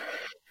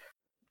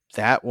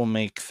 that will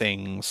make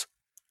things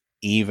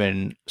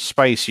even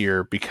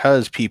spicier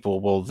because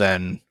people will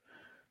then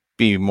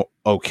be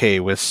okay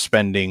with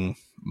spending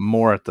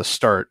more at the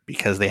start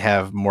because they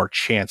have more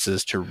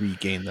chances to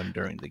regain them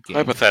during the game.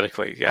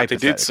 Hypothetically, yeah. They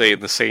did say in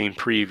the same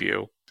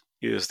preview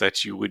is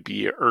that you would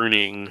be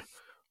earning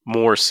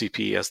more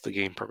CP as the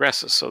game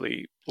progresses. So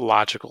the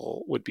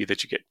logical would be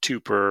that you get 2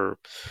 per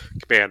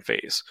command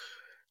phase.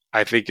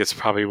 I think it's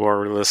probably more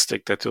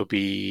realistic that there'll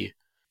be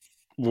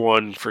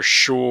 1 for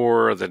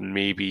sure, then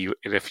maybe,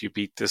 and if you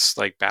beat this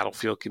like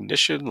battlefield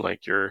condition,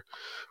 like your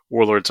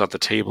warlords on the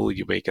table,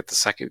 you may get the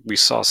second. We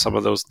saw some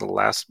of those in the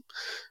last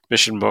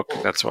mission book.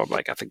 That's why I'm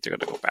like, I think they're going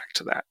to go back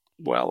to that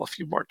a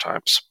few more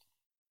times.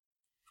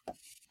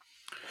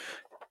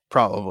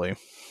 Probably.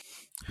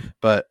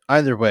 But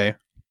either way,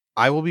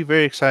 I will be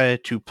very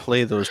excited to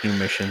play those new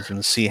missions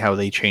and see how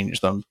they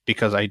change them,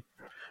 because I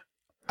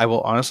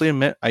will honestly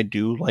admit I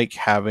do like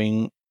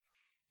having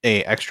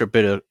a extra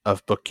bit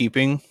of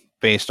bookkeeping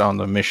based on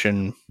the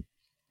mission,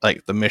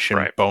 like the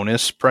mission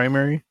bonus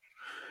primary,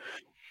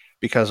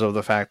 because of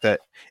the fact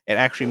that it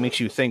actually makes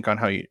you think on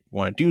how you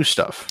want to do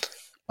stuff.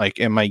 Like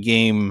in my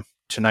game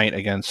tonight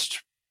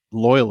against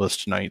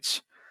Loyalist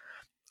Knights,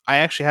 I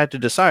actually had to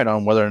decide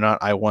on whether or not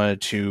I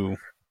wanted to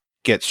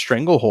get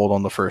Stranglehold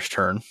on the first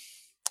turn,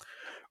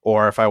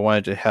 or if I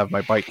wanted to have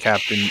my bike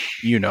captain,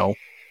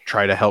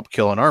 try to help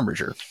kill an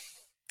Armiger.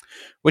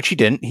 Which he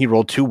didn't. He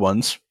rolled 2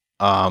 1s.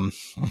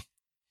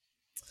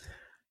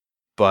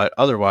 But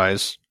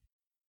otherwise,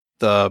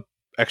 the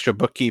extra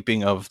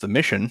bookkeeping of the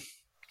mission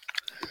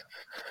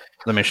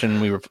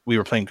we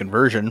were playing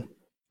Conversion,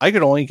 I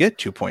could only get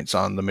 2 points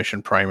on the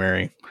mission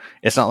primary.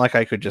 It's not like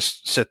I could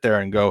just sit there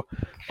and go,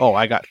 oh,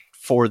 I got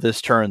 4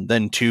 this turn,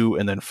 then 2,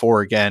 and then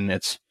 4 again.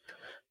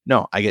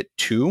 No, I get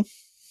 2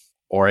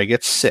 or I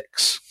get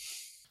 6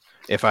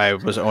 if I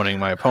was owning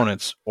my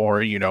opponents,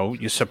 or,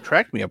 you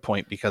subtract me a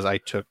point because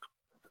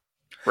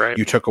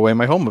you took away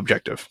my home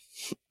objective.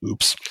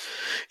 Oops.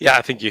 Yeah,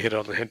 I think you hit it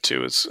on the head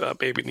too, is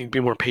maybe need to be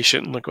more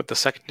patient and look what the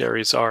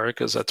secondaries are,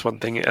 because that's one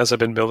thing. As I've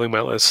been building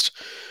my list,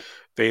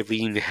 they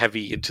lean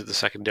heavy into the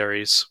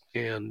secondaries,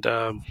 and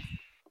I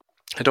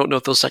don't know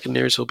if those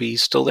secondaries will be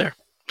still there.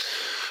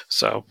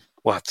 So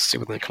we'll have to see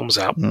when that comes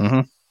out.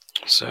 Mm-hmm.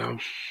 So,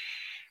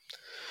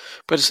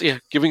 but it's,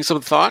 giving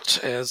some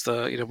thought as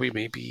we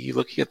may be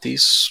looking at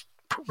these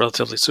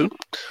relatively soon.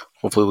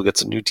 Hopefully, we'll get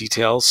some new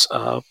details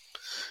in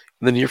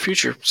the near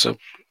future. So,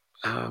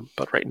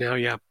 but right now,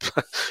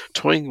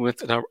 toying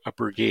with a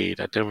brigade.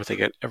 I never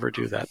think I'd ever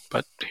do that,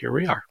 but here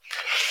we are.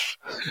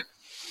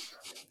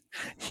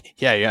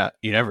 Yeah.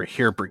 You never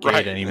hear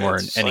brigade anymore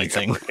in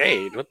anything. Like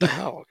brigade, what the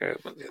hell?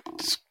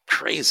 It's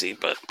crazy,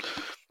 but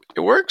it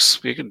works.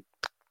 You can.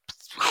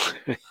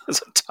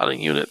 There's a ton of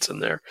units in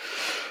there.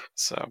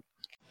 So,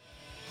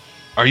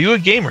 are you a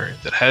gamer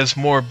that has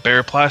more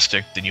bare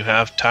plastic than you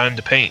have time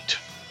to paint?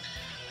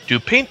 Do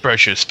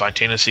paintbrushes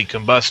spontaneously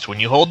combust when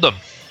you hold them?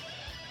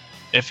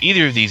 If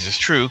either of these is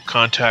true,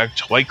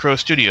 contact White Crow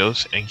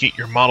Studios and get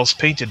your models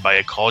painted by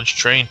a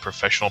college-trained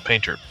professional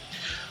painter.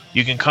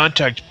 You can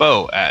contact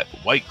Bo at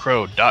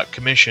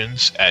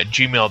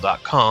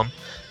whitecrow.commissions@gmail.com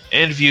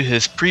and view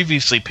his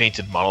previously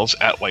painted models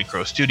at White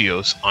Crow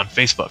Studios on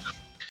Facebook.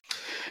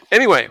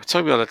 Anyway,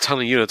 talking about a ton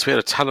of units, we had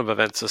a ton of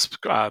events this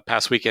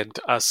past weekend.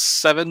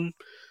 7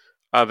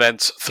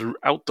 events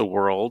throughout the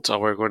world.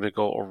 We're going to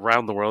go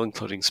around the world,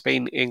 including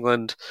Spain,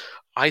 England,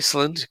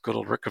 Iceland, good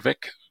old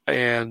Reykjavik,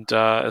 and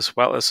as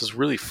well as this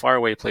really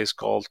faraway place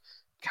called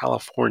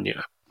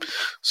California.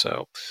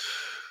 So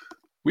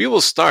we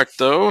will start,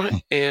 though,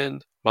 in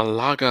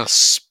Malaga,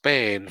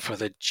 Spain for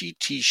the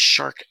GT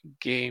Shark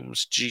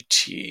Games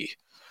GT.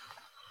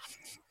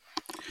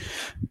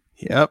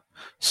 Yep.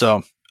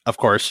 So, of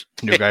course,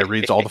 new guy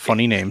reads all the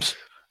funny names.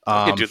 You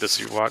can do this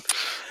if you want.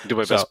 Do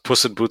my best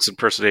Puss in Boots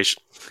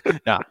impersonation.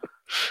 No.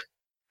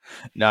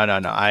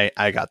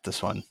 I got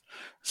this one.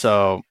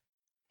 So,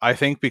 I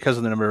think because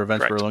of the number of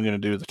events, we're only going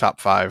to do the top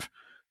 5.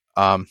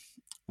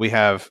 We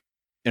have,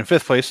 in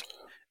 5th place,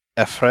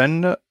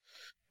 Efren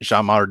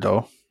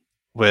Jamardo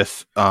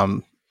with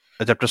Adeptus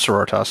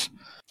Sororitas.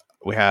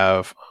 We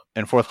have,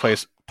 in 4th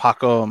place,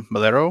 Paco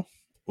Malero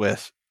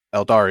with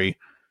Eldari.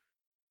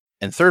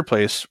 In 3rd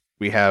place,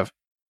 we have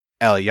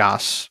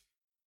Elias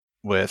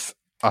with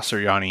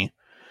Asuryani.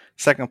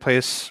 Second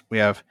place, we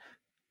have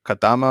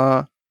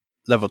Kadama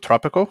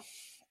Levotropico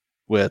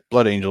with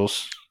Blood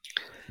Angels.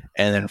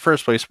 And then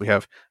first place, we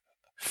have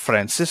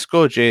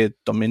Francisco J.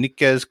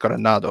 Dominiquez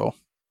Granado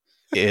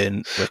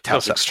with That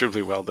was Tausa.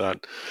 extremely well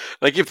done.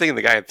 I keep thinking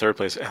the guy in third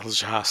place, El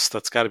Jas.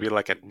 That's got to be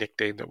like a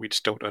nickname that we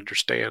just don't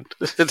understand.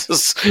 It's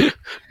just,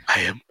 I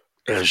am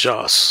El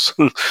Jas.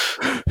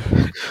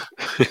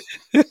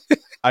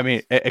 I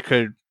mean, it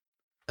could,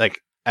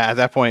 like, at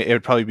that point, it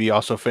would probably be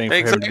also fitting for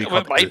him to be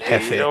called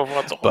Jefe.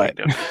 But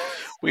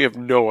we have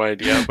no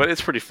idea, but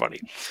it's pretty funny.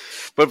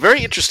 But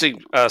very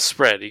interesting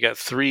spread. You got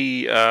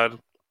three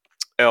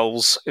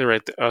elves,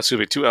 right?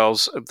 Two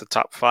elves at the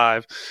top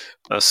five.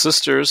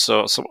 Sisters,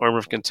 so some Armor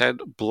of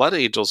Content. Blood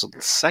Angels in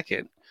the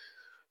second.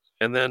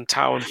 And then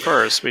Tau in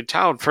first. I mean,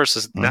 Tau in first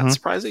is not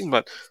surprising,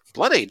 but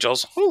Blood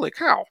Angels, holy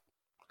cow.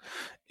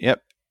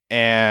 Yep.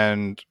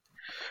 And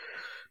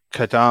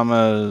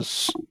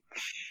Kadama's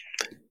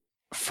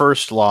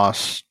first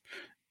loss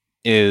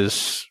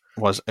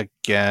was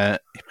again,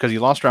 because he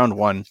lost round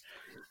one,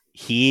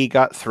 he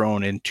got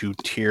thrown into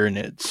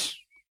Tyranids.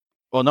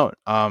 Well, no,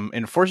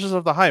 in Forces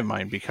of the Hive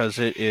Mind, because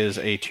it is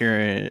a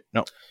Tyranid.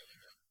 No,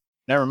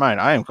 never mind.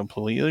 I am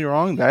completely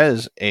wrong. That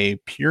is a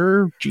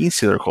pure Gene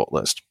Stealer cult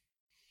list.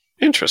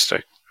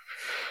 Interesting.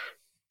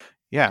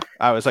 Yeah,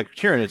 I was like,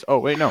 Tyranids. Oh,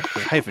 wait, no.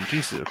 Hyphen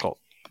Gene Stealer cult.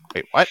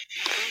 Wait, what?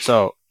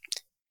 So,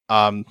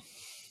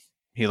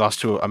 he lost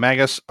to a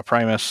Magus, a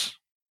Primus.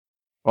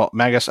 Well,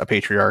 Magus, a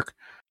Patriarch.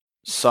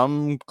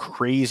 Some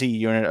crazy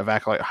unit of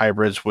Acolyte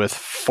hybrids with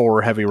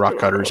 4 heavy rock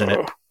cutters in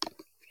it.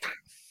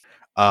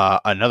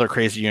 Another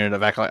crazy unit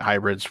of Acolyte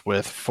hybrids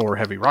with 4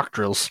 heavy rock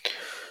drills.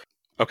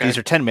 Okay. These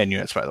are 10-man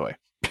units, by the way.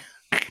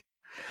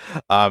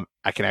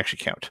 I can actually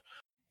count.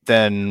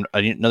 Then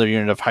another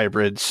unit of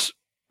hybrids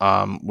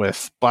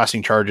with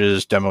blasting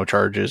charges, demo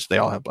charges. They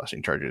all have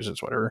blasting charges.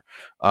 It's whatever.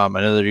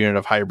 Another unit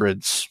of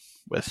hybrids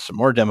with some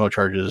more demo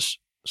charges,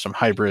 some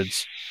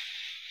hybrids,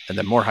 and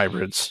then more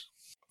hybrids.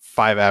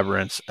 5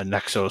 aberrants, a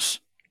Nexos,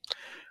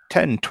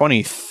 10,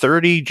 20,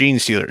 30 Gene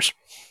Stealers.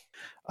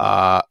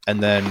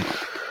 And then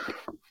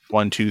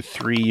 1, 2,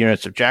 3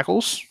 units of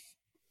Jackals,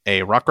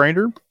 a Rock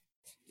Grinder,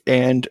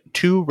 and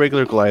 2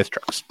 regular Goliath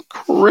trucks.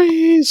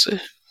 Crazy.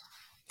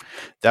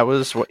 That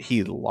was what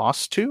he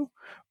lost to.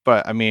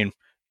 But, I mean,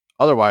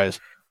 otherwise,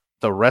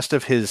 the rest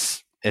of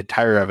his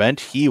entire event,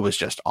 he was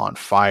just on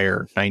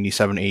fire.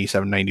 97,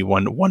 87,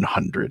 91,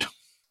 100.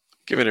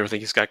 Given everything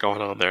he's got going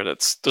on there,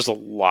 there's a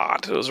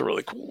lot. It was a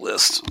really cool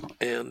list.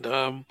 And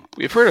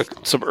we've heard of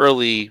some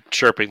early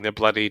chirping that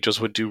Blood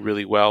Angels would do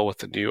really well with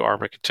the new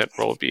Armor Content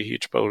roll. Would be a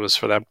huge bonus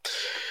for them.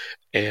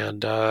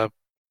 And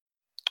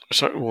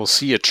we'll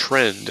see a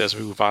trend as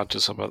we move on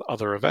to some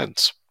other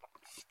events.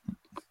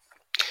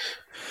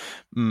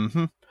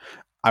 Mm-hmm.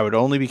 I would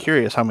only be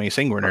curious how many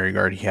Sanguinary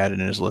Guard he had in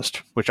his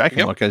list, which I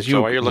can look as you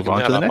so while you're move looking on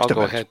that to the up, next I'll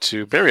event. go ahead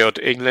to Marriott,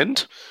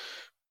 England,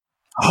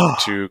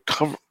 to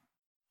cover.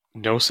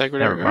 No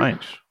Sanguinary Never Guard? mind.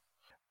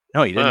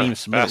 No, you didn't even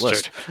submit a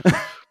list.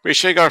 We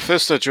shake our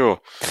fist at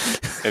you.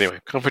 Anyway,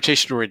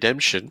 Confrontation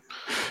Redemption.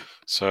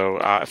 So,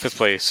 5th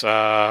place,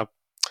 Alan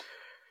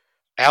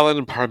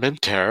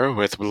Parmenter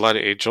with Blood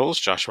Angels,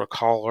 Joshua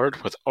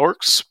Collard with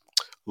Orcs,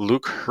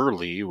 Luke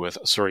Hurley with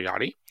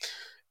Suriani,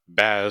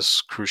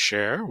 Baz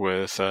Crucher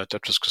with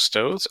Deptus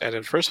Custodes, and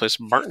in first place,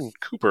 Martin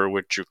Cooper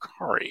with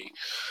Jukari.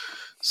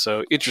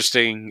 So,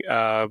 interesting.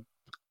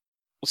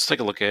 Let's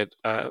take a look at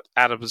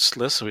Adam's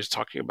list. So he's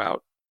talking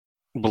about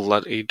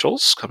Blood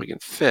Angels coming in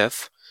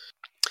 5th.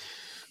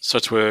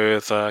 Starts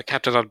with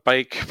Captain on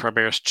Bike,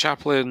 Primaris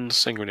Chaplain,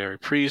 Sanguinary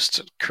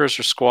Priest,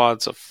 Cursor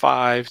Squads of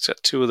 5. He's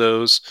got 2 of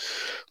those,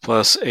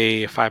 plus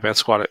a 5-man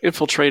squad of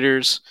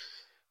Infiltrators.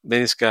 Then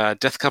he's got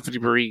Death Company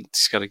Marines.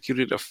 He's got a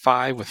unit of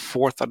 5 with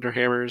 4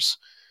 Thunderhammers,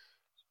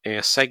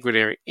 a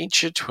Sanguinary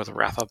Ancient with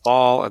Wrath of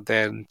Baal, and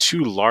then 3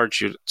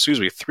 large units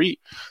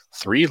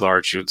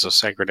of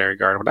Sanguinary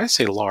Guard. When I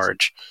say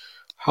large,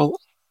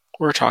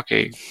 we're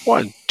talking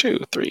 1, 2,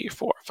 3,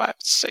 4, 5,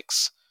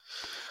 6.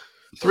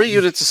 3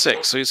 units of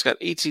 6. So he's got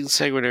 18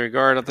 Sanguinary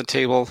Guard on the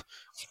table.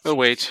 Oh,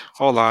 wait,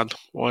 hold on.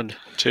 1,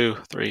 2,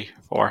 3,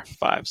 4,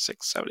 5,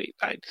 6, 7, 8,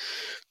 9,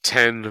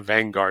 10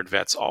 Vanguard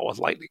vets, all with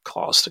Lightning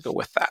Claws to go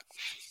with that.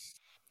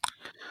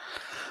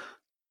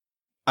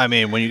 I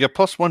mean, when you get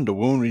 +1 to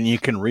wound and you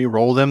can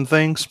re-roll them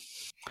things.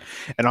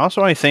 And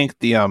also, I think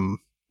the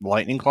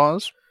Lightning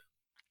Claws,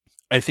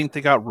 I think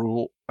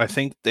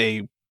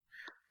they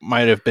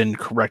might have been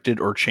corrected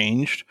or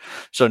changed.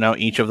 So now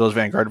each of those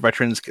Vanguard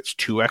veterans gets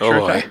 2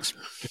 extra attacks.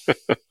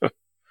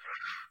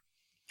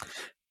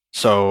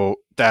 So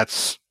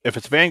that's, if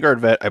it's Vanguard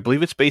vet, I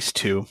believe it's base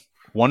 2,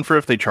 1 for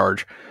if they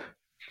charge,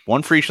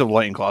 1 for each of the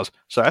Lightning Claws.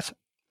 So that's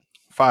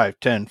 5,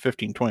 10,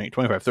 15, 20,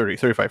 25, 30,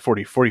 35,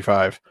 40,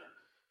 45,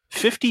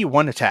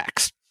 51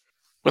 attacks.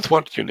 With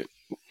 1 unit.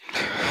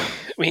 I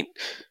mean...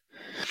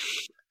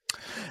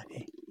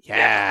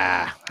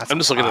 Yeah. I'm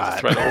just looking at the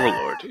threat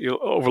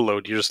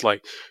overload. You're just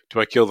like, do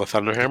I kill the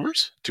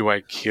Thunderhammers? Do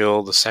I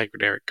kill the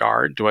Sanguinary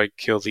Guard? Do I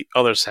kill the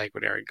other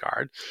Sanguinary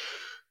Guard?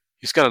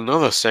 He's got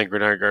another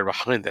Sanguinary Guard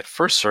behind that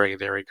first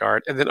Sanguinary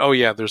Guard, and then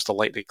there's the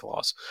Lightning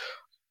Claws.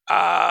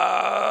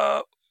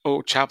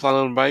 Chaplain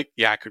on bike?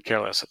 Yeah, I could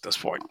care less at this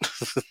point.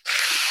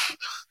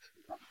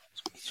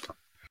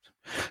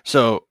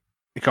 So,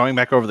 going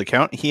back over the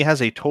count, he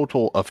has a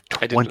total of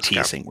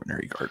 20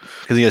 Sanguinary Guard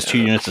because he has 2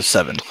 units of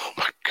 7. Oh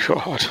my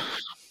god!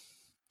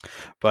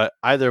 But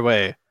either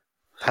way,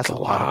 that's a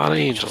lot of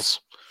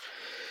angels.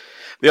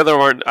 The other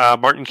one,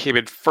 Martin came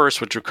in first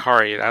with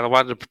Drukhari, and I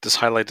wanted to put this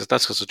highlight.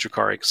 That's because of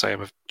Drukhari, because I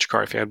am a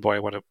Drukhari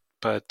fanboy.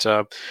 But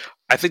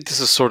I think this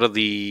is sort of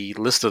the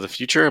list of the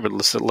future. I've been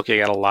looking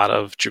at a lot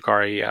of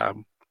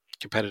Drukhari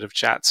competitive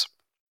chats.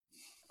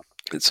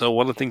 And so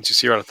one of the things you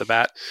see right off the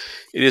bat,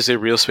 it is a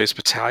real space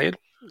battalion.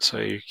 So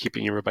you're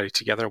keeping everybody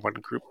together, one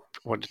group,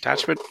 one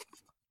detachment.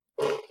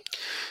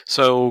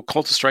 So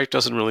Cult of Strife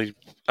doesn't really...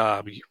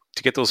 to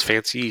get those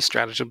fancy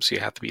stratagems, you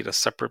have to be in a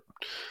separate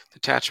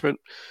detachment.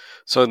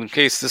 So in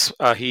case this,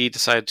 he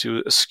decided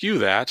to eschew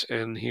that,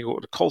 and he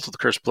went to Cult of the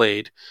Cursed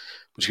Blade,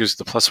 which gives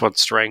you the +1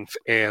 strength,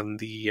 and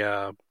the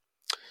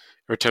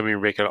every time you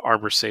make an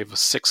armor save of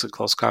 6 in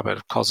close combat,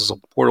 it causes a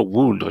mortal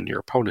wound on your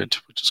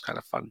opponent, which is kind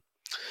of fun.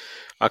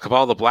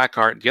 Cabal of the Black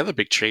Art, the other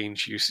big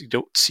change you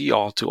don't see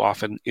all too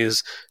often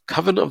is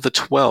Coven of the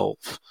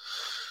 12,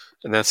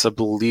 and that's, I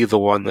believe, the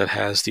one that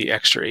has the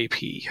extra AP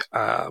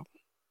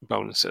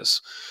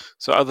bonuses.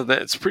 So other than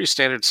that, it's pretty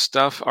standard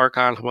stuff.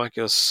 Archon,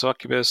 Homunculus,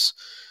 Succubus,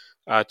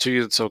 2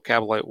 units of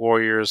Cabalite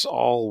Warriors,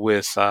 all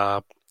with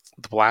the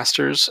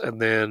blasters, and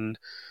then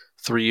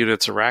 3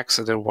 units of Rax,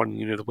 and then 1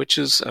 unit of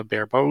Witches,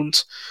 bare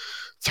bones.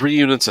 3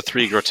 units of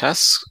 3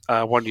 Grotesques,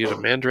 1 unit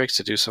of Mandrakes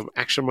to do some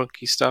Action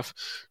Monkey stuff,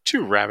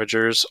 2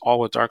 Ravagers, all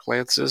with Dark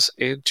Lances,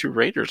 and 2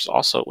 Raiders,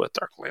 also with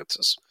Dark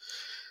Lances.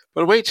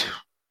 But wait,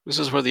 this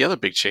is where the other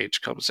big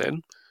change comes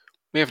in.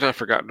 We have not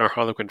forgotten our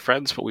Harlequin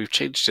friends, but we've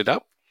changed it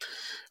up.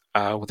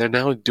 They're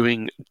now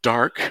doing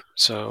Dark,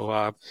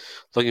 so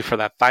looking for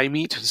that thigh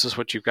meat. This is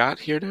what you've got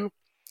here now.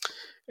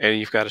 And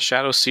you've got a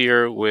Shadow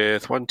Seer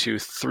with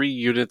 3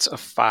 units of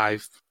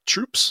 5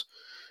 troops,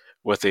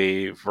 with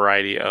a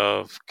variety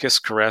of Kiss,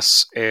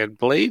 Caress, and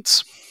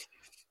Blades.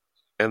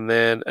 And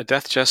then a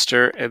Death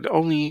Jester, and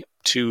only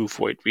 2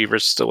 Void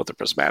Weavers, still with the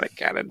Prismatic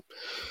Cannon.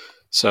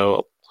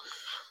 So,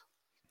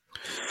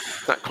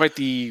 not quite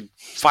the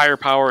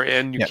firepower,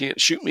 and you can't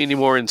shoot me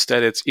anymore.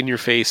 Instead, it's in your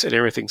face, and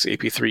everything's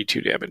AP3,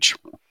 2 damage.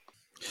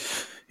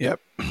 Yep.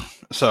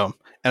 So,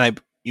 and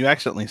you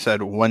accidentally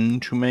said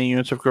 1 too many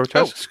units of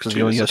Grotesques, because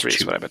you only has 2.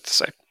 That's what I meant to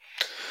say.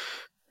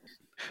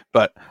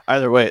 But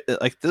either way,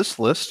 like, this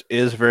list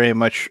is very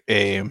much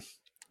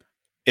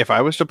if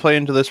I was to play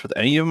into this with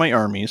any of my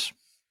armies,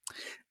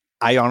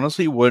 I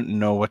honestly wouldn't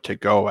know what to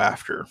go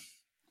after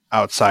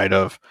outside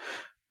of,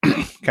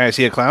 can I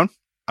see a clown?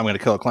 I'm going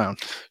to kill a clown.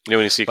 You know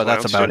when you see clowns,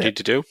 that's about what you need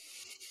to do?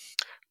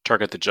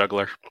 Target the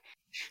juggler.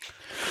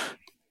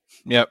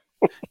 Yep.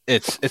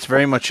 It's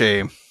very much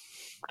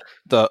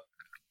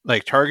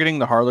targeting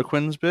the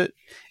Harlequins bit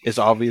is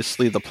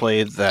obviously the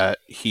play that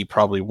he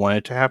probably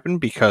wanted to happen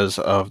because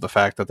of the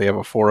fact that they have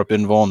a 4-up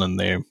invuln and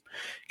they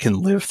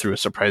can live through a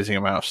surprising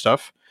amount of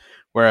stuff,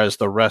 whereas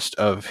the rest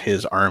of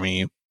his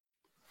army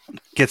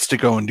gets to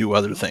go and do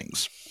other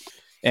things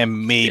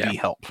and maybe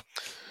help.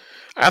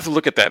 I have to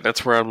look at that.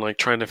 That's where I'm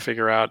trying to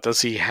figure out,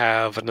 does he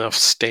have enough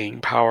staying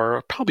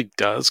power? Probably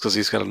does, because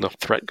he's got enough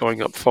threat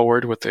going up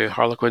forward with the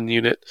Harlequin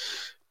unit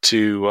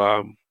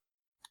to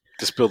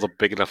just build a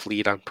big enough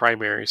lead on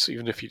primary. So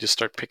even if you just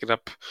start picking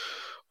up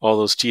all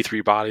those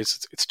T3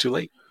 bodies, it's too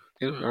late.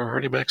 I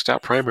already maxed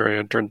out primary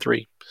on turn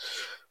 3.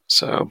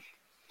 So.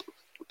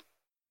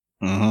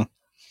 Mm-hmm.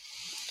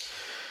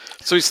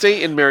 So we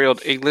stay in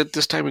Marield, England.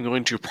 This time we're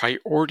going to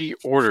Priority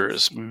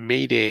Orders,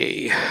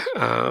 Mayday,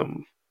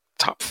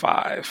 top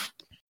 5.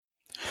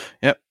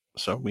 Yep.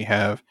 So we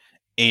have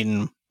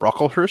Aiden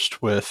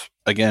Brocklehurst with,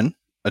 again,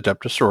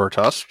 Adeptus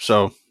Sororitas.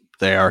 So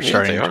they are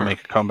starting to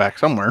make a comeback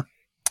somewhere.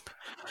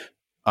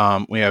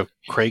 We have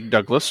Craig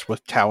Douglas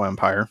with Tau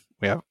Empire.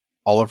 We have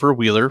Oliver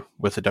Wheeler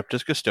with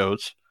Adeptus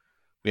Custodes.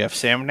 We have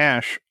Sam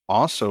Nash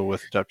also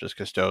with Adeptus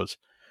Custodes.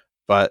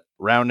 But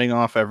rounding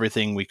off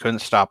everything, we couldn't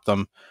stop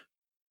them.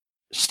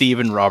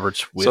 Stephen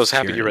Roberts with So I was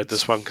happy Tyranids. you read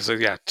this one because,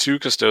 2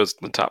 Custodes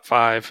in the top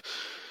 5.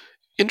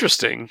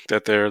 Interesting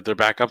that they're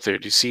back up there.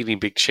 Do you see any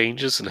big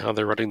changes in how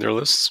they're running their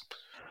lists?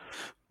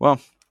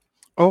 Well,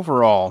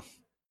 overall,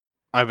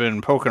 I've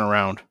been poking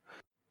around.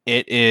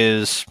 It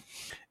is,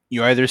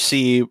 you either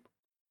see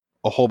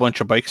a whole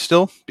bunch of bikes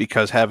still,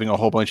 because having a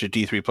whole bunch of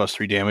D3 plus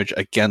 3 damage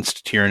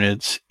against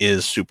Tyranids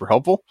is super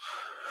helpful,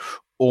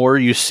 or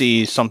you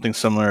see something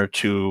similar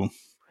to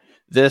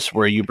this,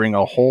 where you bring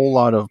a whole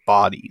lot of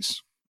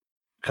bodies,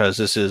 because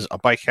this is a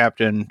bike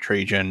captain,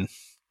 Trajan,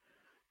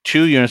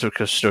 2 units of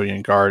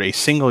Custodian Guard, a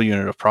single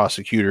unit of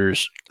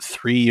Prosecutors,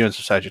 3 units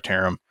of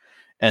Sagittarium,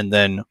 and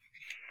then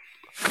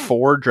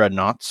 4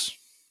 Dreadnoughts,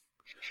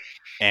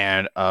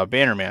 and a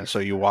Bannerman. So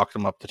you walk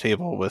them up the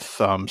table with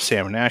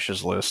Sam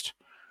Nash's list.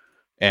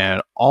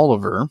 And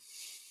Oliver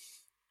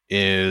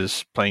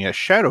is playing as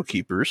Shadow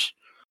Keepers.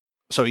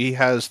 So he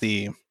has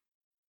the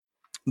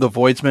the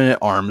Voidsman at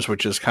Arms,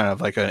 which is kind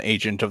of like an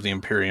agent of the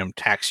Imperium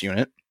tax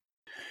unit,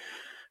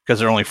 because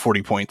they're only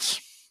 40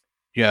 points.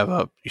 You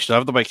still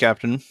have the Bike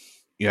Captain,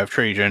 you have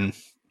Trajan,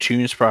 2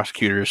 units of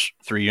Prosecutors,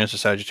 3 units of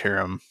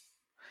Sagittarium,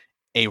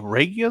 a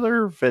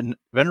regular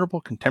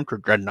Venerable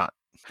Contemptor Dreadnought.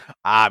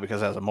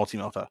 Because it has a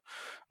multi-melta.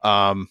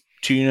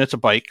 2 units of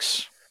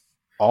bikes.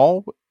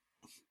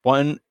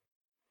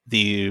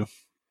 The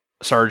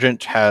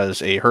Sergeant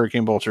has a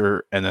Hurricane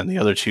Bolter, and then the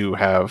other 2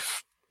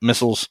 have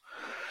missiles,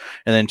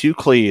 and then 2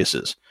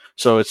 Clayuses.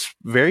 So it's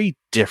very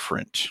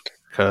different.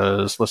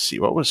 Because, let's see,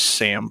 what was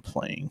Sam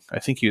playing? I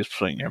think he was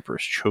playing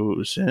Emperor's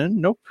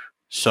Chosen. Nope.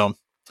 So,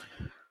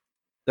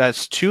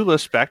 that's 2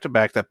 lists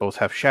back-to-back that both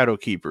have Shadow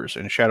Keepers.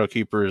 And Shadow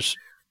Keepers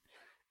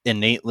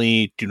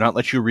innately do not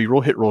let you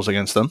reroll hit rolls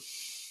against them.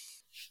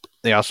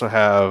 They also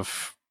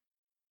have...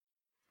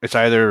 It's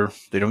either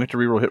they don't get to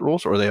reroll hit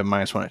rolls or they have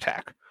 -1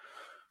 attack.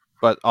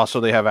 But also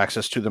they have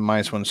access to the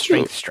 -1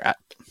 strength strat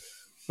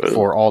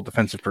for all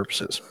defensive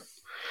purposes.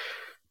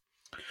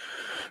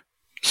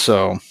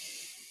 So...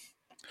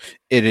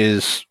 It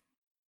is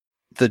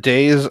the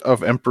days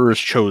of Emperor's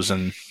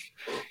Chosen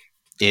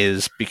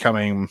is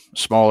becoming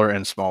smaller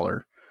and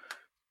smaller,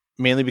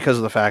 mainly because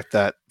of the fact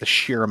that the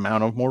sheer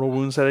amount of mortal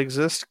wounds that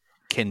exist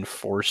can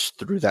force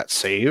through that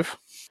save.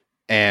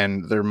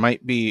 And there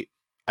might be,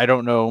 I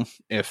don't know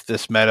if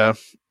this meta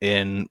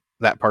in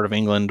that part of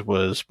England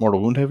was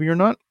mortal wound heavy or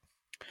not.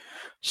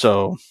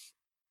 So,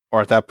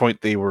 or at that point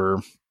they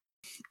were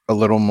a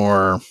little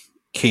more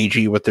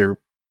cagey with their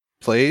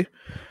play.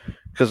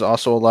 Because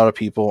also a lot of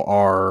people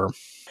are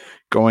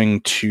going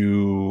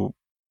to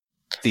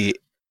the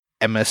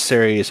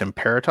Emissaries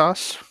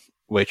Imperatus,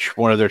 which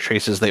one of their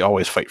traits is they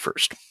always fight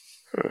first.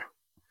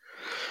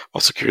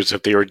 Also curious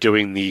if they were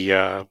doing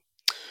the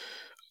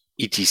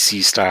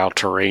ETC style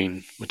terrain,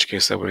 in which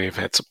case that would have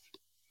had some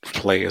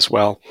play as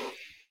well.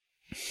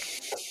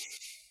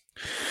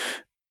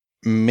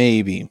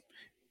 Maybe.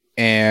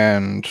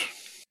 And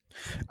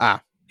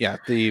yeah,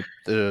 the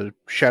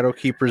Shadow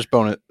Keeper's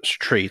bonus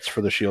traits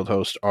for the Shield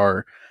Host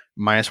are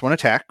 -1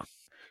 attack.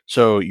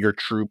 So your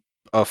troop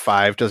of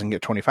 5 doesn't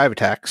get 25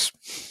 attacks.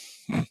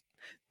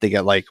 They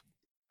get like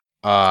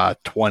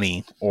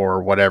 20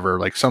 or whatever,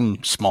 like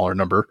some smaller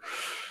number.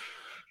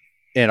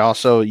 And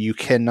also you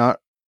cannot,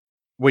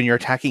 when you're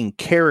attacking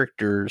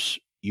characters,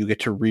 you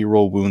get to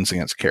reroll wounds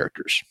against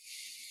characters.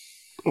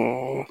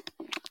 Oh.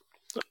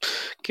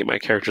 Keep my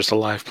characters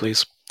alive,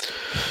 please.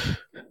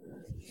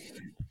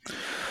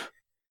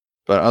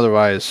 But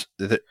otherwise,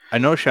 I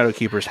know Shadow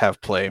Keepers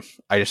have play.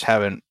 I just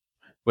haven't,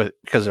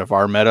 because of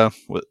our meta,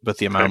 with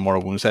the amount of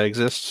mortal wounds that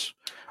exists.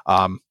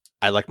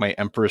 I like my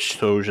Emperor's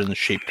Chosen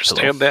shaped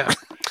pillow. Understand that.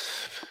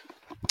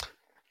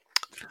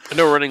 I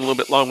know we're running a little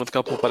bit long with a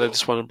couple, but I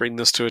just want to bring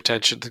this to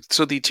attention.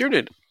 So the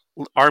Tyranid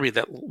army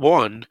that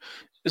won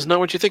is not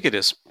what you think it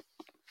is.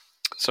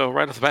 So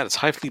right off the bat, it's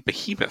Hive Fleet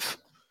Behemoth.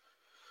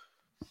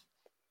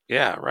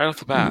 Yeah, right off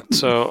the bat.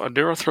 So a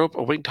Neurothrope,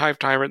 a Winged Hive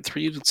Tyrant,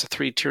 3 units of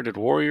 3 Tyranid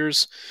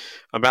Warriors,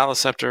 a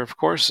Maliceptor, of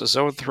course, a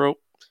Zoanthrope,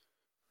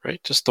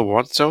 right? Just the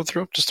one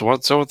Zoanthrope? Just the one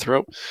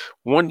Zoanthrope.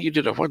 1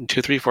 unit of 1,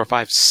 2, 3, 4,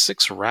 5,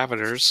 6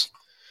 Raveners,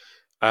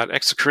 an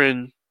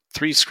Exocrine,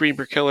 3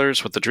 Screamer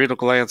Killers with Adrenal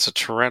Glands, a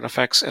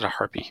Tyrannofex, and a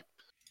Harpy.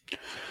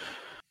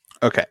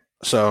 Okay,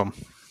 so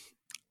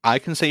I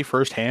can say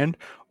firsthand,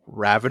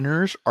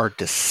 Raveners are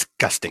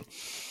disgusting.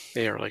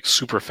 They are like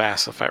super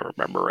fast, if I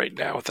remember right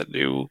now, with the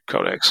new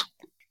codex.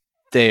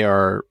 They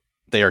are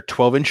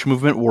 12-inch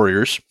movement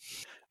warriors.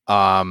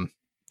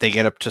 They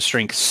get up to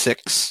strength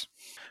 6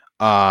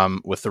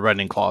 with the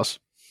Rending Claws.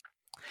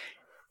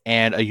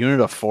 And a unit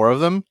of 4 of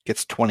them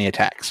gets 20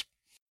 attacks.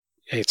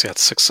 Yeah, it's got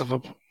 6 of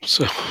them.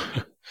 So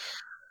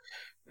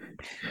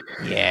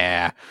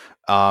yeah.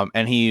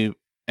 And it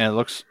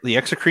looks, the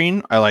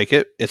Exocrine, I like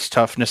it. It's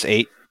toughness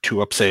 8,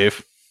 2-up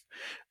save.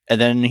 And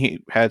then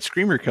he had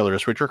Screamer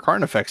Killers, which are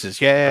Carnifexes.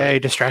 Yay,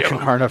 distraction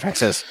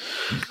Carnifexes.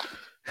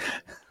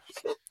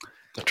 I'm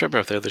trying to remember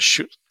if they're the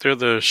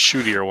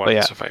shootier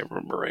ones, if I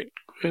remember right.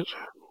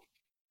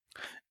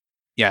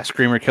 Yeah,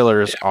 Screamer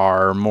Killers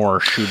are more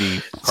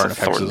shooty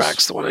Carnifexes.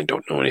 Thornback's the one I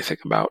don't know anything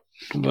about.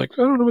 I'm like, I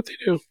don't know what they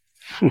do.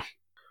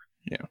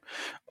 Yeah.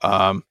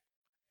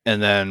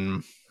 And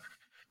then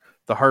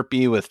the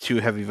Harpy with 2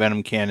 heavy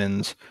venom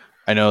cannons.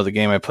 I know the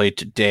game I played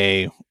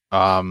today,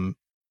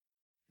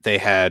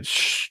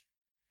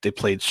 they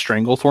played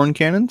Stranglethorn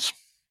cannons,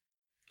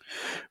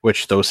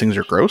 which those things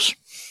are gross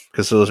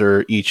because those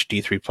are each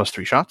D3 plus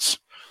 3 shots.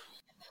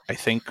 I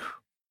think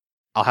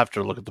I'll have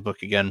to look at the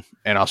book again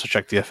and also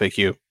check the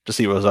FAQ to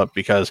see what was up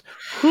because,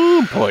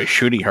 boy,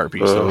 shooty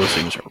Harpies, those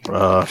things are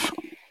rough.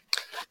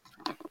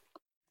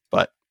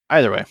 But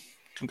either way,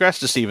 congrats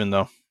to Steven,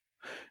 though.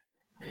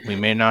 We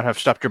may not have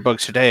stopped your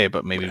bugs today,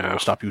 but maybe we'll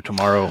stop you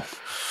tomorrow.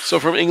 So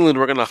from England,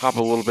 we're going to hop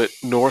a little bit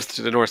north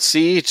to the North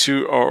Sea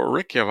to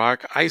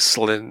Reykjavik,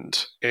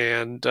 Iceland.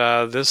 And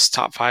this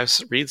top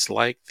 5 reads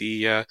like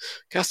the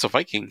cast of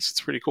Vikings. It's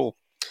pretty cool.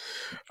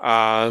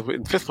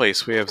 In 5th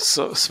place, we have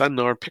Sven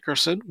Nord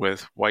Pickerson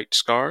with White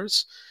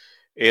Scars.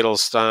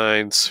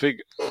 Edelstein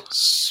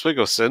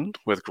Svigosen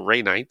with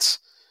Grey Knights,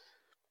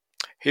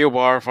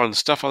 Heobar von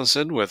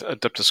Stefansson with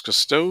Adeptus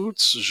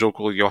Custodes,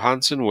 Jokul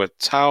Johansson with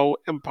Tau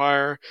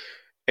Empire,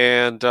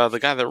 and the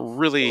guy that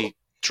really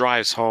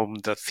drives home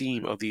the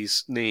theme of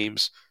these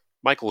names,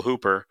 Michael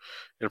Hooper,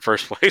 in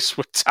first place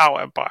with Tau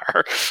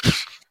Empire.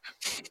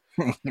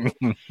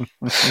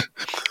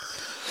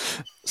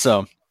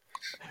 So,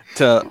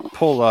 to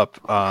pull up,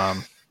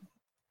 I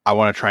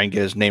want to try and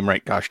get his name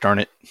right. Gosh darn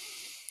it.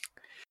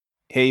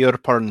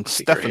 Heobar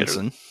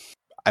Stefansson.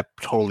 I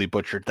totally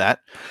butchered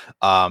that.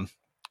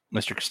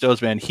 Mr.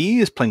 Custodes, man,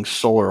 he is playing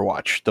Solar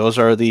Watch. Those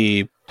are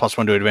the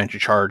 +1 to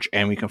advantage charge,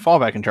 and we can fall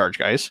back and charge,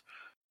 guys.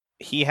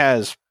 He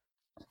has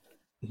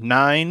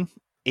 9,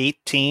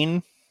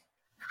 18,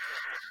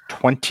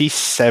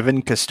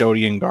 27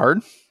 Custodian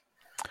Guard,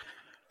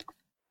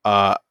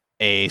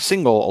 a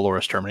single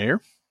Aloris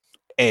Terminator,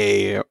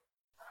 a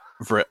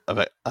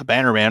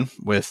Bannerman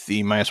with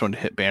the -1 to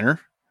hit banner,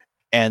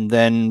 and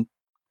then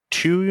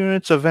 2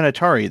 units of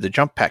Venatari, the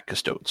jump pack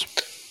Custodes,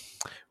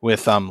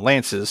 with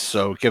lances,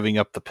 so giving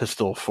up the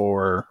pistol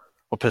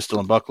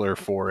and buckler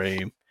for a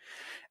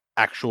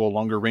actual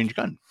longer range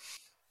gun.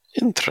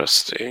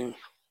 Interesting.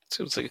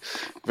 Seems like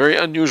a very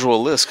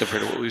unusual list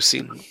compared to what we've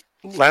seen.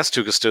 Last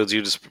 2 Custodes,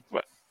 you just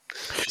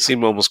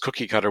seemed almost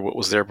cookie cutter what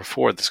was there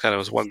before. This kind of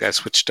was one guy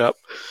switched up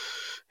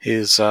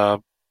his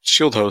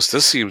shield host.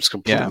 This seems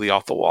completely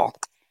off the wall.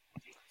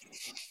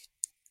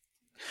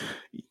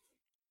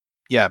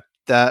 Yeah,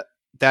 that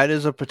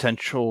is a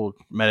potential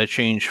meta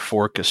change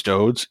for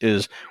Custodes,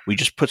 is we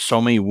just put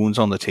so many wounds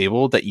on the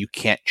table that you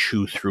can't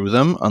chew through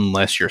them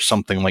unless you're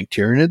something like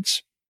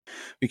Tyranids,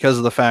 because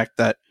of the fact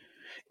that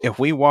if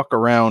we walk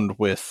around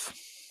with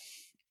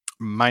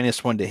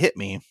 -1 to hit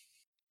me,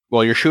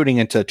 well, you're shooting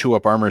into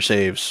 2-up armor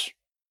saves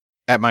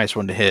at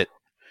 -1 to hit,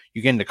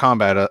 you get into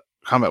combat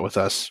with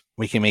us,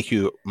 we can make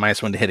you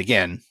 -1 to hit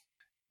again.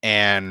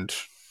 And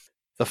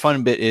the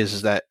fun bit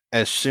is that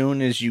as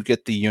soon as you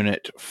get the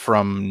unit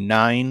from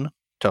 9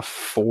 to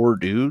 4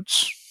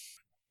 dudes,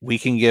 we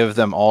can give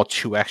them all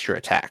 2 extra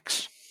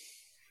attacks.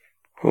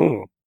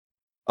 Ooh.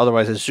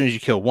 Otherwise, as soon as you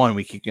kill 1,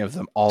 we can give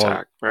them all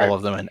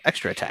of them an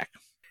extra attack.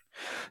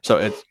 So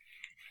it's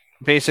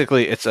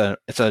basically it's a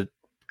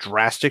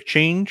drastic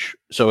change.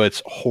 So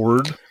it's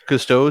Horde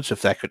Custodes,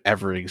 if that could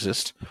ever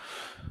exist.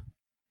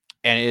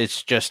 And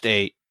it's just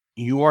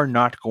you are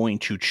not going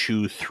to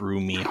chew through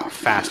me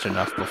fast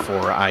enough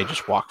before I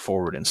just walk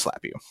forward and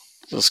slap you.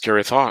 It's a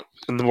scary thought.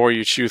 And the more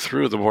you chew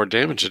through, the more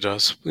damage it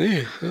does.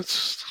 Yeah,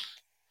 that's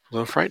a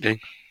little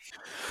frightening.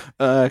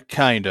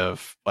 Kind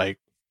of. Like,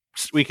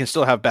 we can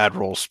still have bad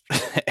rolls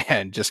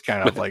and just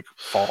kind of like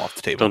fall off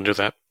the table. Don't do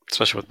that,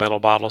 especially with metal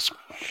bottles.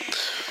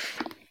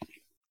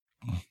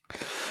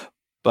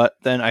 But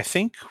then I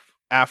think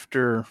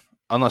after,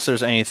 unless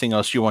there's anything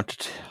else you want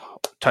to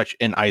touch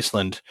in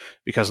Iceland,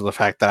 because of the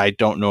fact that I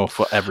don't know if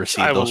we'll ever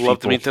see those people. I would love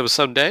to meet them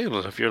someday.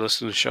 If you're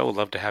listening to the show, I'd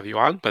love to have you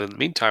on. But in the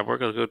meantime, we're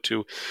going to go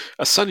to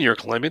a sunnier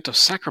climate of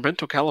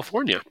Sacramento,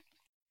 California.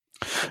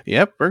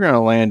 Yep, we're going to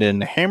land in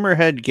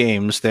Hammerhead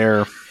Games,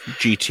 their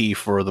GT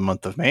for the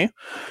month of May.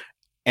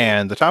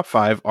 And the top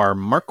 5 are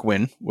Mark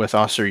Wynn with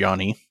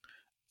Asuryani.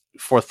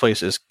 4th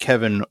place is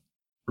Kevin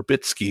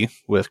Rubitsky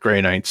with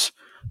Grey Knights.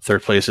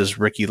 3rd place is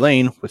Ricky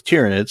Lane with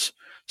Tyranids.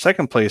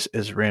 2nd place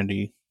is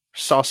Randy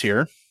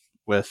Saucier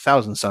with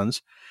Thousand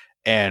Suns.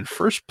 And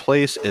 1st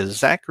place is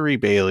Zachary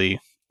Bailey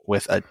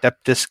with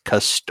Adeptus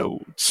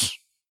Custodes.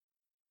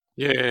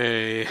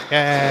 Yay.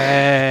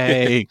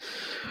 Yay.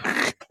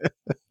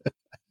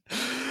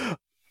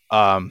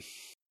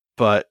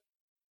 But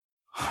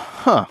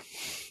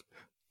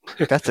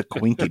that's a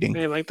quinky ding.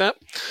 You like that?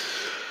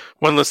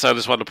 One list I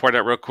just wanted to point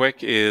out real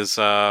quick is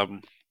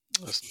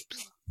this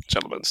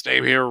gentleman's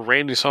name here.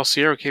 Randy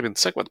Saucier came in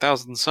 2nd with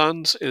Thousand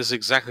Suns. Is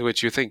exactly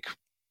what you think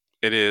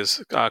it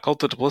is.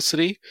 Cult of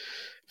Duplicity,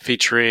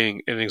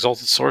 featuring an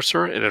Exalted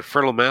Sorcerer, an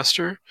Infernal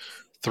Master,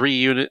 1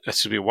 unit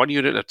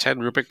of 10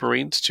 Rubik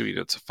Marines, 2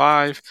 units of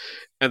 5,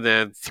 and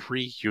then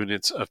 3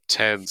 units of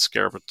 10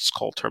 Scarab's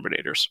Cult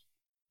Terminators.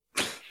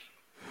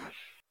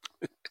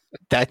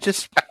 That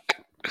just...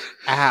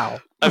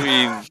 Ow. I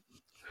mean,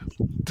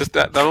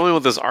 not only will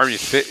this army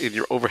fit in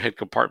your overhead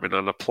compartment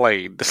on a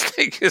plane, this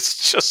thing is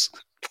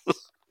just...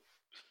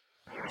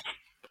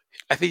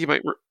 I think you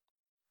might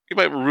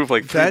remove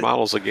like 3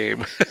 models a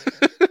game.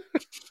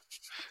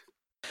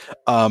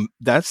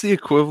 That's the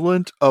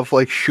equivalent of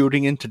like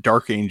shooting into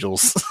Dark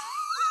Angels.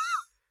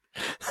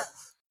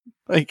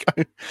 Like,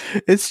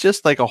 it's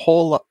just like a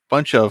whole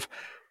bunch of,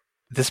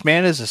 this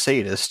man is a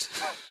sadist.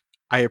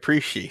 I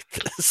appreciate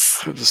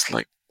this. I'm just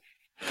like,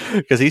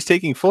 because he's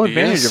taking full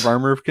advantage of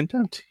Armor of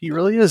Contempt. He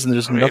really is, and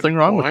there's nothing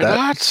wrong with that.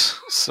 Why not?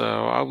 So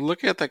I'm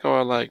looking at that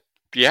going like,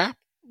 yeah,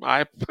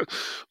 I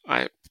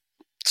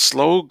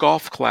slow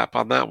golf clap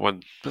on that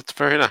one. That's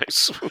very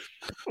nice.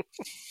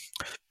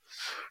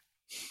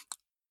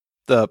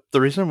 The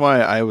reason why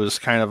I was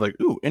kind of like,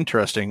 ooh,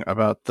 interesting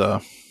about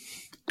the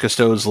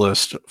Custodes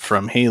list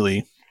from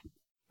Haley,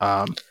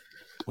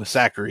 with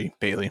Zachary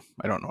Bailey.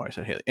 I don't know why I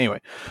said Haley.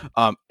 Anyway,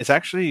 it's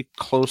actually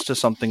close to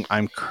something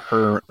I'm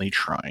currently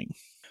trying.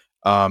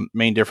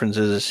 Main difference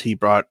is he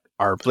brought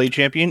our Blade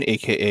Champion,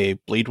 aka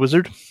Blade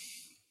Wizard,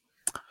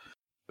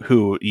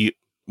 who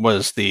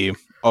was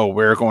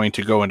we're going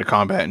to go into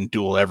combat and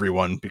duel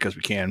everyone because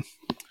we can.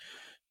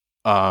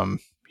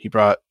 He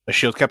brought a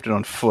Shield Captain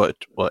on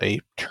foot. Well, a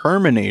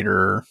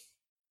Terminator.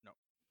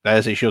 That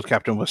is a Shield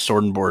Captain with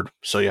Sword and Board.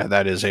 So yeah,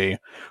 that is a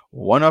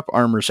 1-up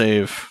armor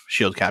save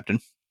Shield Captain.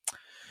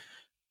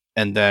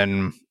 And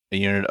then a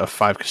unit of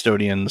 5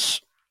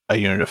 Custodians, a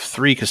unit of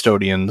 3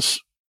 Custodians,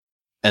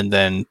 and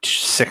then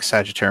 6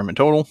 Sagittarium in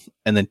total,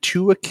 and then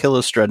 2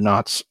 Achilles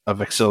Dreadnoughts of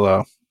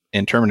Exila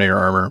in Terminator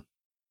armor,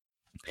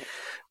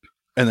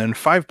 and then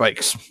 5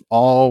 bikes,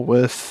 all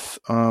with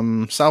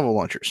salvo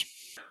launchers.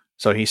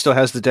 So he still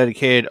has the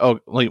dedicated,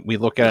 we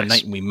look at a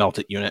night and we melt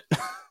it unit.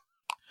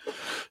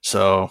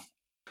 So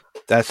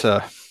that's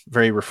a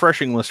very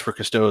refreshing list for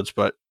Custodes,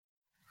 but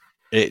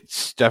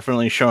it's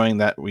definitely showing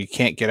that we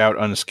can't get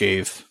out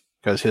unscathed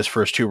because his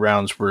first 2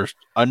 rounds were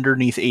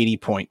underneath 80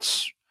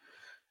 points,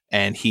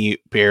 and he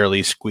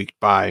barely squeaked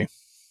by,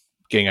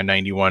 getting a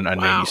 91, a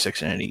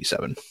 96, and an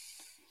 87.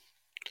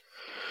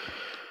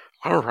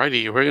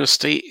 Alrighty, we're going to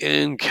stay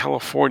in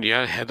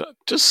California, head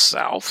just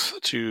south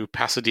to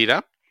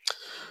Pasadena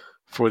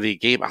for the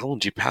Game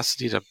Allergy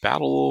Pasadena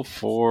Battle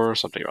for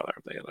something or other.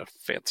 They had a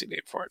fancy name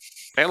for it.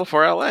 Battle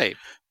for LA.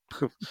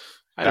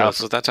 I know,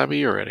 this is that time of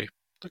year already.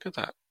 Look at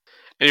that.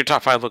 And your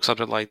top 5 looks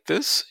something like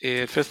this.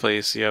 In 5th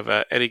place, you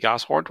have Eddie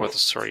Goshorn with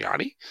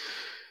Soriani.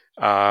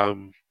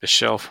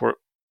 Michelle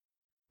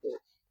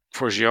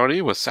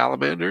Forgione with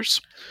Salamanders.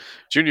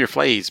 Junior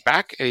Flay, he's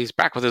back, and he's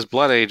back with his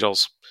Blood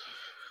Angels.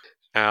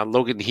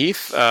 Logan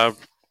Heath,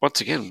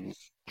 once again,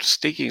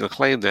 staking a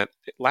claim that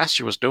last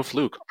year was no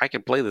fluke. I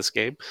can play this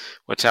game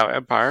with Tau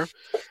Empire.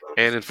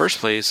 And in first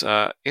place,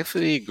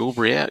 Anthony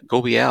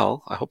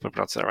Gobiel, I hope I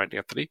pronounced that right,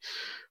 Anthony,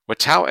 with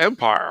Tau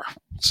Empire.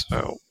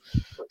 So,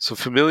 some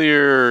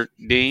familiar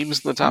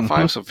names in the top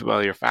 5, some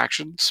familiar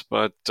factions,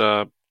 but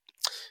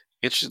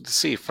interesting to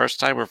see. First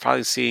time we're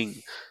finally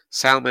seeing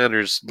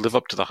Salamanders live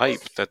up to the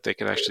hype that they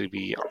can actually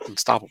be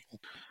unstoppable.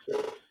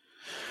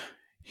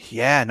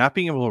 Yeah, not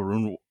being able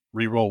to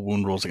reroll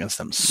wound rolls against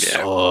them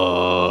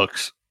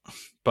sucks.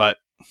 But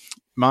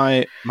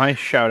my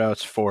shout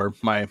outs for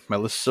my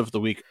lists of the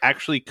week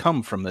actually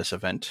come from this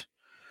event.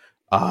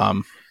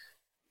 I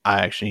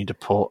actually need to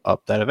pull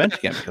up that event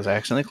again because I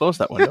accidentally closed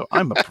that window.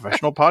 I'm a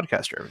professional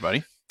podcaster,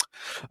 everybody.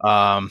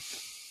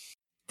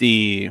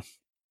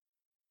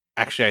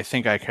 Actually, I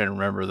think I can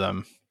remember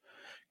them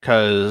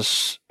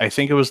because I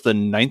think it was the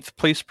 9th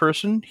place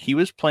person. He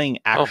was playing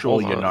actual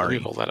Ynnari. Let me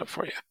hold that up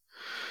for you.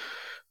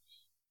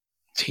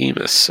 Team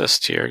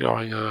assist here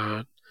going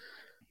on.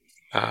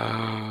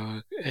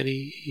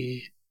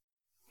 Eddie.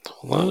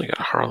 Hold on, I got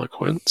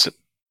Harlequins.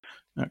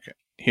 Okay,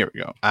 here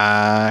we go.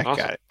 I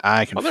got it.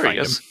 I can find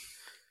him.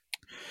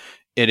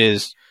 It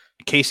is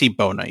Casey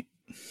Bowknight.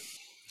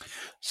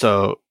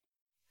 So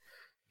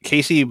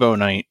Casey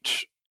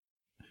Bowknight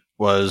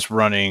was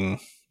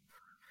running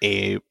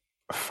a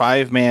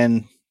 5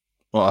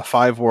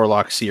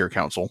 Warlock Seer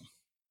Council.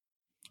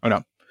 Oh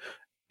no,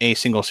 a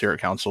single Seer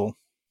Council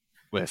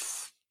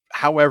with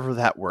however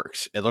that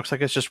works. It looks like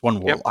it's just 1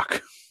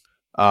 Warlock.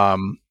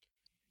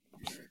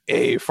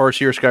 A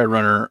Farseer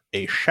Skyrunner,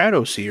 a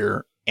Shadow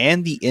Seer,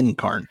 and the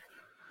Incarn.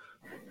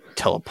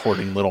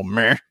 Teleporting little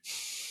meh.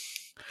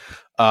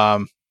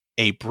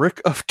 A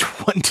brick of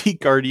 20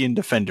 Guardian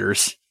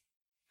Defenders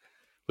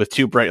with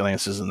 2 Bright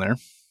Lances in there.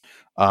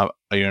 A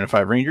unit of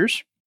 5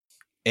 Rangers.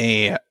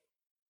 A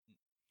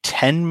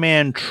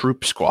 10-man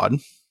troop squad.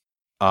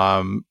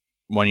 1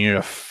 unit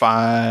of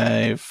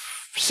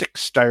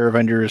 6 Dire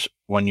Avengers.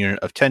 1 unit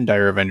of 10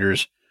 Dire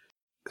Avengers.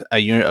 A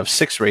unit of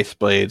 6 Wraith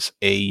Blades.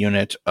 A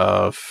unit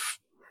of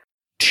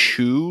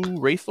 2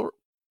 Wraith Lord.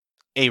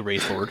 A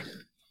Wraith Lord.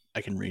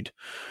 I can read.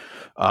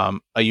 A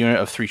unit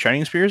of 3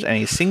 Shining Spears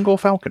and a single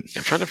Falcon.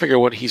 I'm trying to figure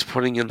out what he's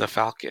putting in the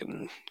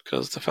Falcon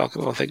because the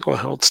Falcon I think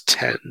holds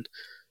 10.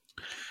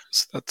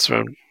 So that's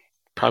around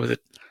probably the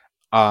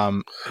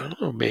I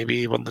don't know,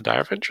 maybe one of the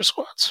Dire Avenger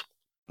squads.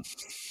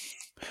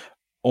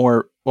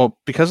 Or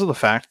because of the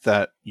fact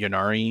that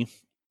Ynnari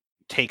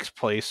takes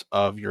place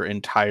of your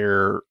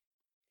entire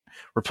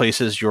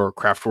replaces your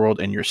craft world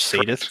and your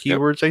Sadist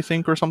keywords, I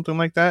think, or something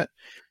like that.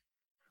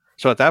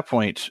 So at that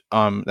point,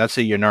 that's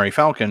a Ynnari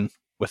Falcon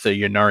with a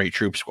Ynnari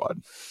troop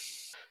squad.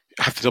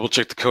 I have to double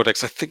check the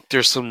codex. I think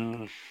there's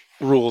some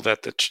rule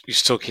that you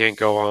still can't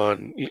go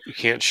on. You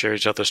can't share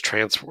each other's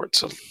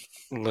transports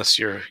unless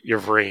you're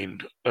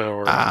Vrain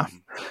or the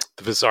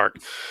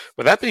Vizark.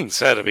 But that being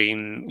said, I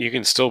mean, you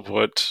can still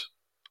put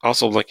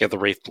also look at the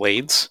Wraith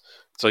Blades.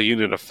 So a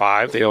unit of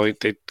 5,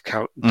 they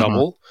count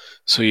double.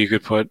 So you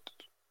could put.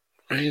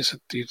 Is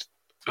it the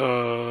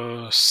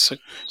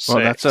 6? Well,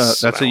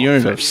 that's a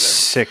unit of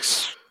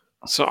 6.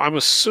 So I'm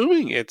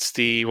assuming it's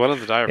one of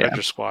the Dire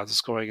Avenger squads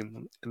is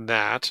going in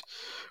that,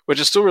 which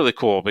is still really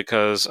cool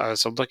because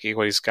as I'm looking at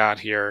what he's got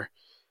here,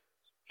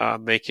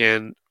 they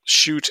can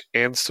shoot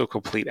and still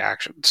complete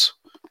actions,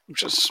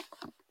 just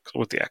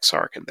with the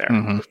Exarch in there.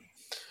 Mm-hmm.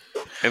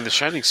 And the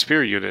Shining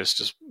Spear unit is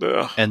just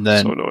And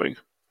then so annoying.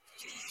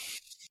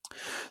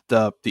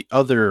 The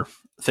other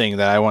thing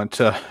that I want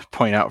to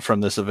point out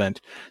from this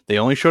event, they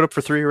only showed up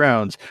for 3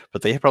 rounds,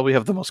 but they probably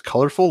have the most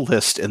colorful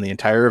list in the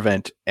entire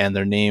event, and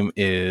their name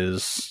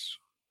is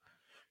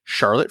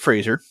Charlotte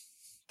Fraser.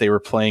 They were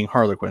playing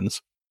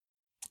Harlequins.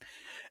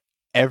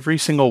 Every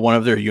single one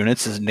of their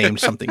units is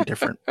named something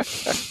different.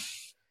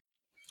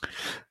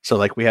 So,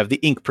 like, we have the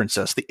Ink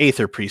Princess, the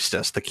Aether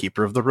Priestess, the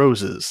Keeper of the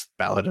Roses,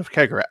 Ballad of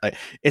Kegrat. Like,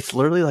 it's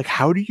literally like,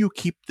 how do you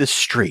keep this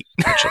straight?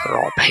 Which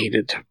they're all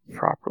painted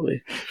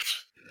properly.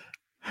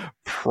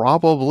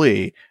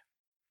 Probably,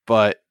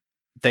 but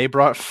they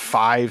brought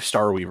 5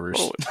 Star Weavers.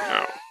 Oh,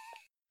 no.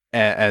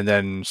 And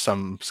then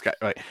some sky.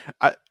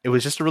 It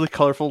was just a really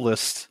colorful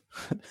list.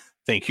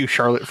 Thank you,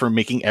 Charlotte, for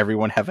making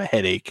everyone have a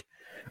headache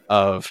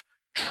of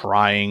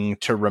trying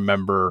to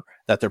remember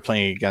that they're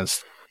playing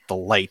against the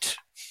light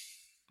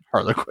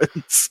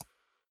Harlequins.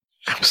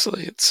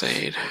 Absolutely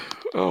insane.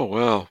 Oh,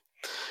 well.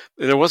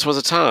 There was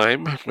a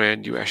time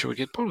when you actually would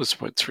get bonus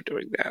points for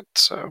doing that.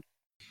 So,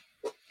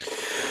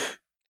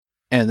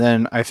 and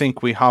then I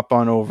think we hop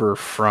on over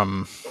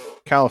from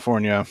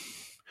California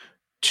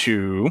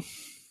to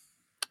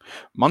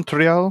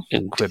Montreal,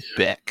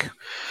 Quebec.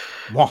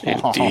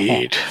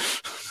 Indeed.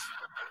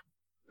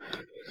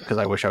 Because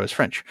I wish I was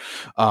French.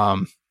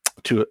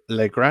 To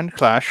Le Grand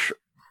Clash,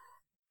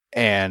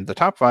 and the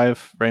top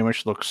 5 very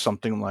much looks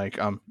something like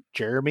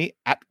Jeremy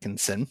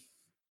Atkinson.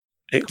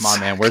 Come on,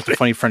 man. Where's the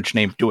funny French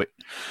name? Do it.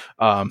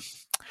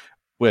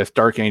 With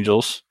Dark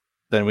Angels.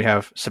 Then we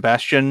have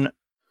Sebastian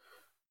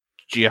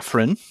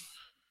Gieffrin.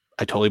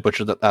 I totally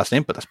butchered that last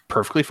name, but that's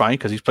perfectly fine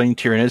because he's playing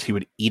Tyrannus. He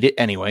would eat it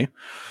anyway.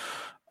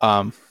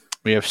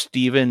 We have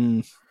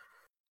Stephen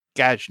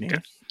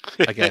Gajny.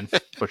 Again,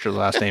 butchered the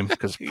last name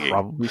because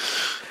probably.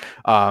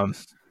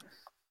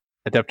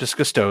 Adeptus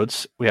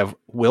Custodes. We have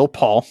Will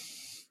Paul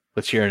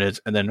with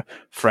Tyranids, and then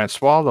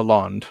Francois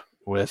Lalonde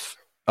with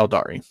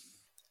Eldari.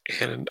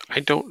 And I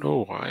don't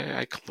know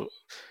why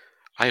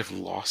I've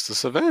lost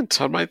this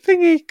event on my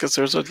thingy because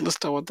there's a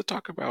list I want to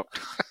talk about.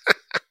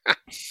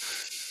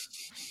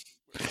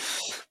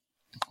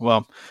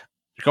 Well,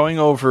 going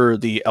over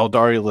the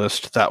Eldari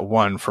list that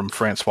won from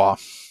Francois,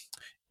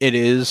 it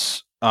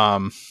is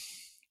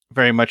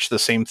very much the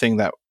same thing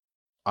that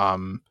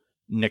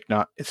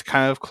it's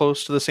kind of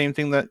close to the same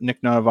thing that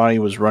Nick Navani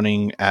was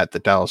running at the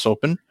Dallas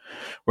Open,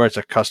 where it's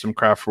a custom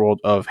craft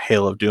world of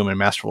Hail of Doom and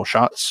Masterful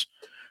Shots,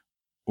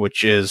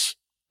 which is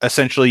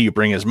essentially you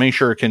bring as many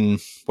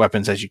shuriken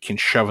weapons as you can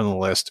shove in the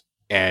list,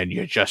 and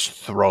you just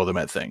throw them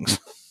at things.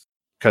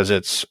 Because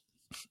it's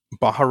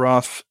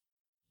Baharoth,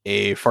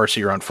 a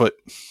Farseer on foot,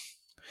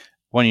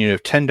 1 unit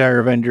of 10 Dire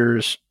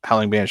Avengers,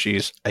 Howling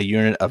Banshees, a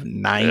unit of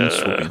 9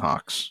 Swooping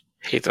Hawks.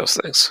 Hate those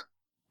things.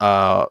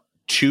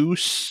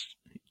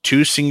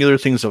 Two singular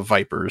things of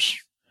Vipers,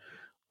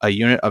 a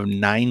unit of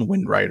 9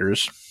 Wind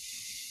Riders,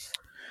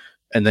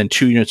 and then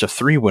 2 units of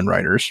 3 Wind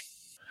Riders.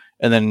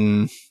 And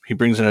then he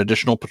brings an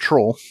additional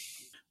patrol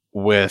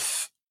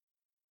with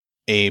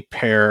a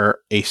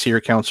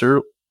Seer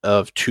Counselor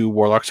of 2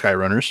 Warlock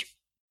Skyrunners,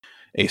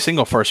 a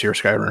single Farseer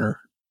Skyrunner,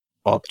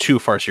 well, 2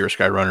 Farseer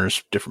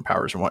Skyrunners, different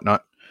powers and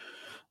whatnot,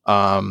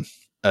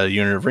 a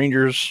unit of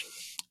Rangers,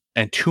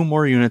 and 2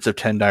 more units of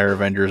 10 Dire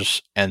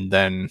Avengers, and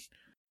then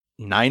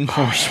 9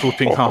 more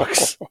Swooping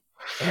Hawks,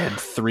 and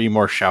 3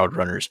 more Shroud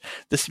Runners.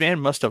 This man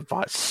must have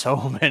bought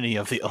so many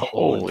of the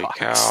Holy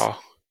cow.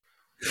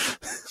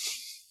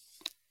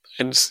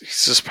 And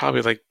he's just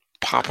probably like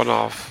popping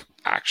off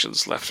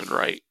actions left and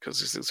right because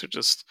these things are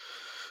just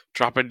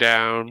dropping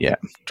down,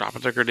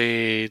 dropping their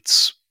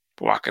grenades,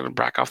 walking them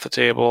back off the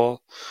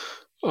table.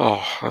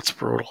 Oh, that's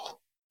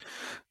brutal.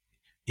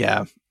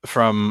 Yeah,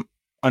 from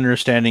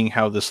understanding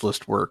how this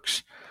list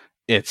works,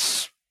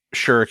 it's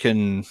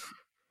shuriken,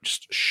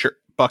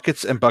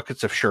 buckets and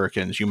buckets of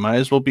shurikens. You might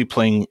as well be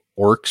playing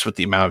orcs with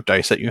the amount of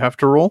dice that you have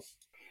to roll.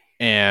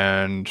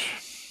 And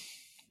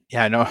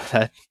yeah, no,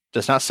 that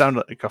does not sound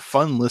like a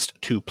fun list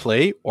to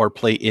play or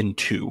play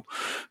into.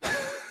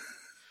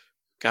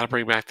 Gotta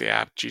bring back the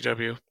app,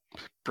 GW.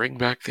 Bring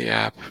back the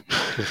app.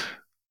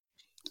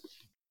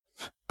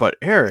 But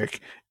Eric,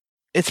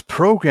 it's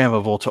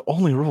programmable to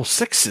only roll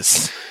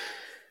 6s.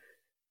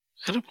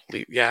 I don't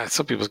believe. Yeah,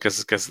 some people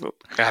guess it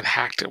got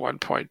hacked at one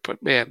point,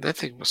 but man, that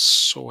thing was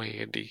so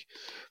handy.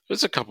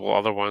 There's a couple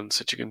other ones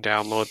that you can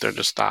download. They're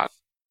just not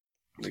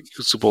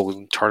usable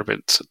in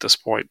tournaments at this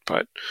point,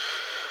 but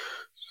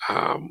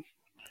oh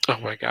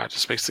my god, it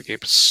just makes the game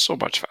so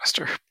much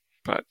faster.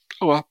 But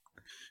oh well.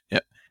 Yeah.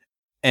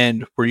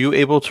 And were you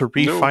able to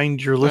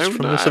re-find your list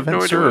from this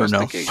event, sir, or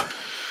no?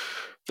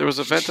 There was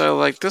an event I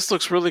like. This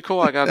looks really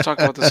cool. I got to talk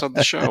about this on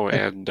the show,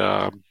 and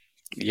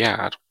yeah,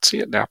 I don't see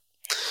it now.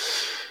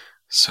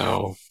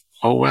 So,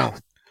 oh well.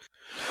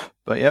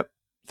 But yep,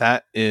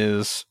 that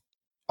is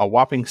a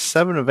whopping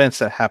 7 events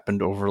that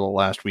happened over the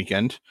last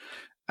weekend.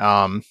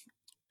 And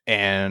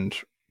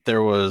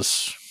there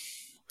was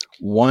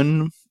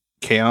one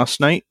Chaos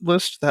Knight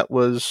list that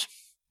was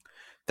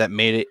that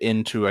made it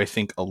into, I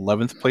think,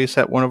 11th place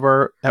at one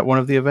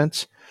of the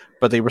events,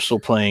 but they were still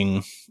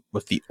playing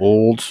with the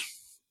old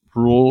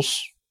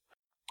rules.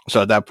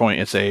 So at that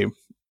point,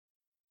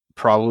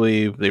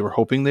 probably they were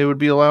hoping they would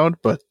be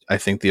allowed, but I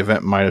think the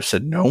event might have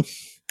said no,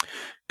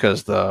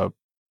 because the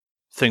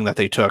thing that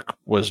they took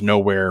was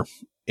nowhere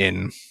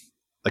in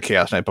the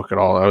Chaos Knight book at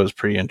all. I was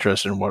pretty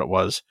interested in what it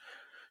was.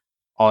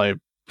 All I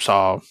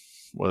saw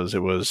was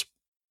it was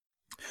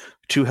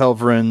 2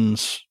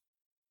 Helverins,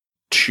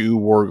 2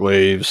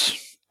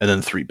 Warglaves, and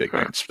then 3 Big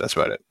Knights. That's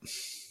about it.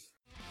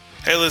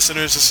 Hey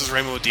listeners, this is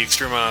Raymond with the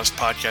Extreme Honest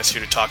Podcast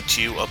here to talk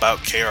to you about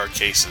KR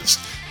Cases.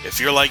 If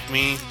you're like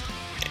me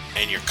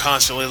and you're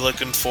constantly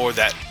looking for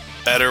that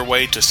better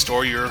way to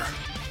store your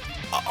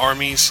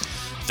armies,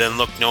 then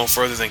look no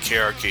further than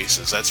KR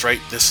Cases. That's right,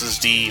 this is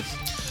the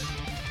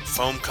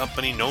foam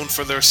company known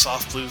for their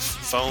soft blue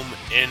foam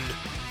in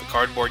the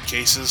cardboard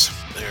cases.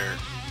 They're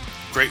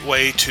a great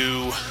way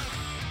to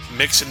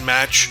mix and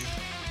match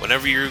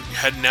whenever you're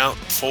heading out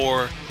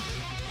for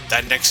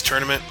that next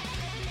tournament.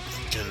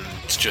 You can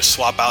just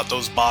swap out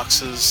those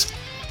boxes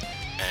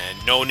and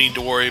no need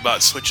to worry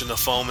about switching the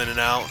foam in and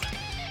out.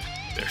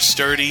 They're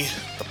sturdy,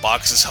 the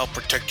boxes help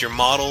protect your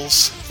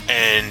models,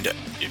 and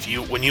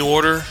when you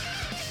order,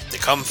 they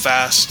come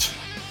fast,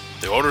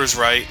 the order is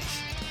right,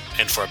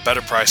 and for a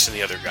better price than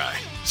the other guy.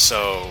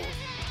 So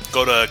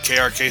go to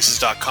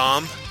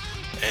krcases.com,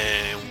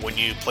 and when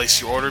you place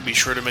your order, be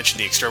sure to mention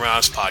the Extreme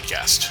Honest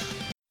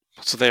Podcast.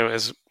 So there,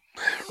 as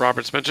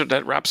Robert's mentioned,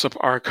 that wraps up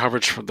our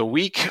coverage for the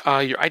week.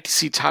 Your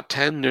ITC top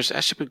 10, there's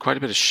actually been quite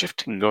a bit of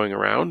shifting going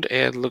around,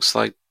 and it looks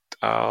like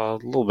a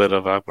little bit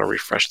of I'm going to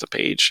refresh the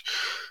page,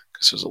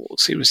 because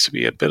seems to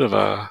be a bit of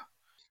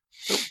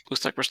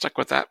looks like we're stuck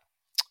with that.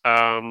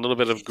 A little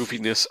bit of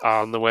goofiness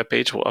on the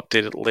webpage. We'll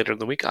update it later in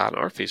the week on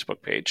our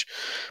Facebook page.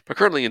 But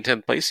currently in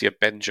 10th place, you have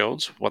Ben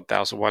Jones,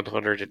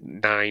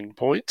 1,109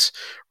 points.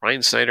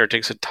 Ryan Snyder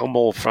takes a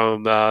tumble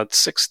from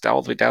 6th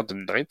all the way down to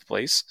 9th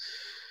place.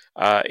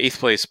 8th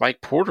place,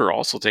 Mike Porter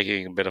also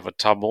taking a bit of a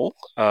tumble.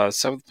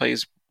 7th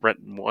place,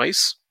 Brenton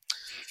Weiss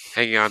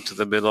hanging on to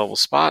the mid-level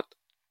spot.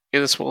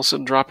 Ennis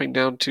Wilson dropping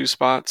down 2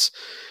 spots.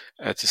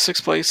 To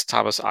 6th place,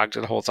 Thomas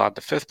Ogden holds on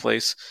to 5th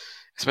place.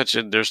 As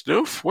mentioned, there's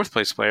no 4th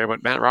place player,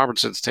 but Matt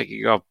Robertson's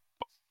taking up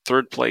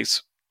 3rd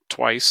place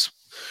twice,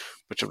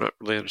 which I'm not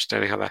really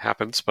understanding how that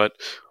happens, but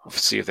we'll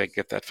see if they can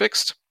get that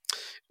fixed.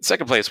 In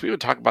 2nd place, we would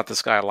talk about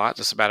this guy a lot,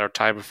 just a matter of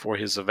time before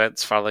his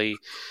events finally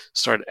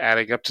started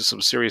adding up to some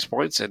serious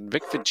points, and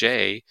Vic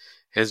Vijay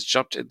has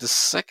jumped into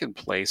 2nd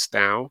place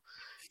now,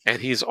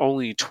 and he's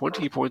only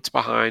 20 points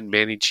behind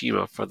Manny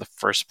Chima for the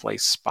 1st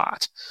place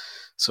spot.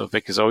 So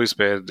Vic has always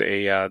been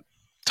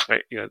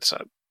it's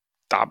a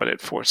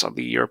dominant force on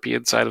the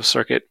European side of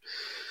circuit.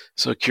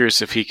 So curious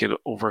if he can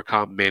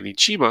overcome Manny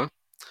Chima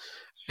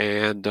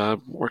and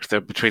work there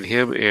between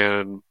him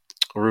and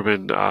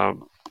Ruben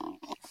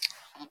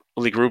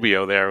Malik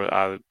Rubio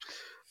there.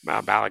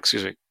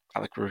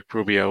 Alec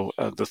Rubio.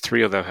 The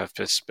 3 of them have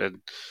just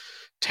been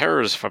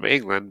terrors from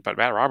England, but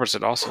Matt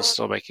Robertson also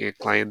still making a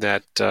claim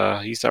that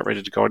he's not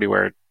ready to go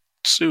anywhere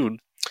soon.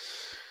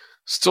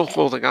 Still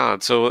holding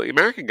on. So the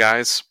American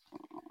guys,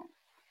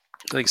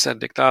 like I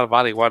said, Nick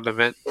Donavati won an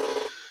event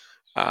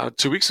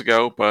 2 weeks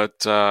ago,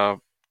 but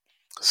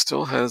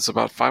still has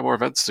about 5 more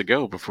events to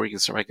go before he can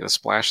start making a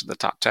splash in the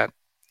top 10.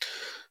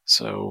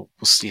 So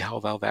we'll see how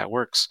well that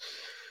works.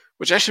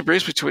 Which actually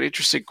brings me to an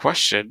interesting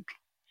question.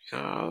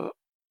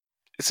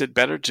 Is it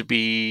better to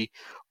be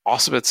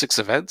awesome at 6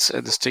 events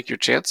and just take your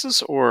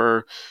chances,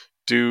 or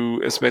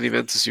do as many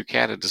events as you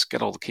can and just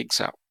get all the kinks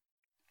out?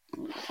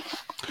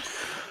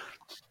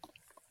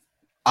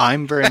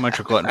 I'm very much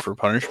a glutton for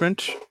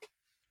punishment.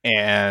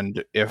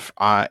 And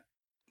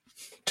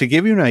to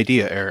give you an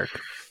idea, Eric,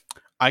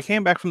 I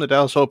came back from the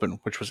Dallas Open,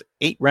 which was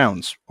 8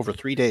 rounds over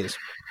 3 days.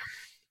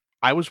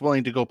 I was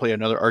willing to go play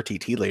another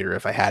RTT later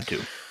if I had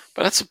to.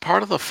 But that's a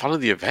part of the fun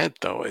of the event,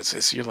 though.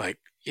 Is you're like,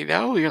 I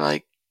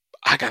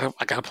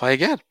gotta play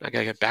again. I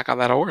gotta get back on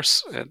that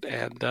horse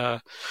and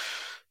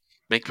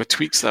make the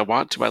tweaks that I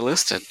want to my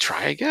list and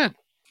try again.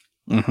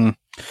 Mm-hmm.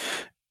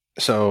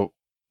 So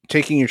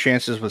taking your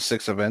chances with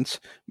 6 events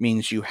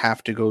means you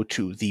have to go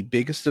to the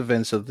biggest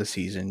events of the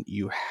season.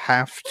 You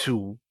have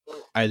to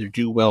either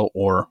do well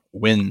or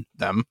win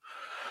them.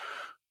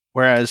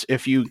 Whereas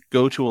if you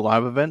go to a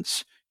lot of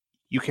events,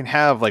 you can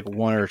have like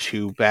 1 or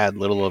 2 bad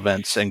little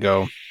events and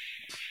go,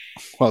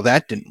 well,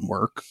 that didn't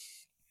work,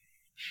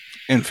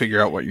 and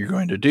figure out what you're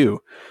going to do.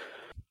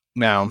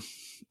 Now,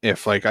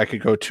 if like I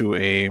could go to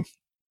a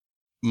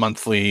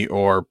monthly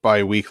or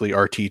bi-weekly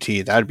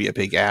RTT, that'd be a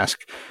big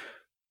ask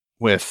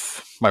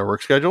with my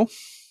work schedule.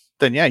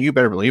 Then yeah, you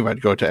better believe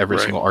I'd go to every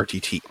single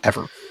RTT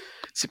ever.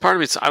 See, part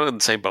of me, I'm in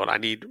the same boat. I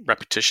need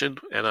repetition,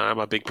 and I'm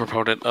a big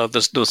proponent of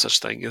there's no such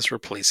thing as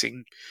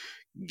replacing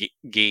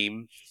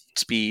game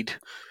speed.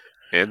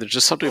 And there's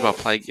just something about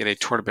playing in a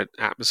tournament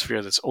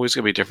atmosphere that's always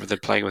going to be different than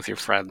playing with your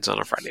friends on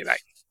a Friday night.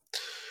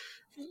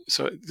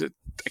 So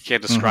I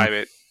can't describe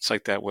it. It's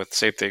like that with,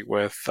 same thing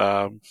with,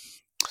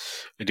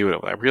 and doing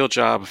it with a real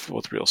job,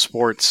 with real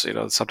sports.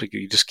 It's something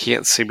you just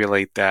can't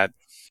simulate that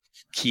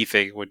key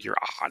thing when you're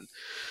on.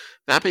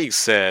 That being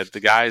said, the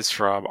guys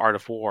from Art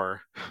of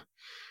War,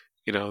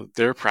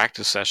 their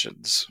practice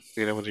sessions,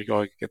 when you're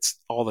going against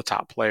all the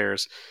top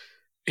players,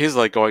 is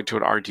like going to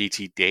an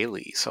RDT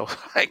daily. So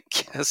I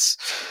guess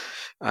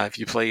if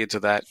you play into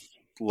that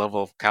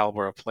level of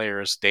caliber of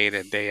players day in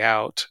and day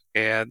out,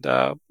 and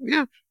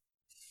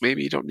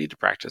maybe you don't need to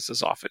practice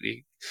as often.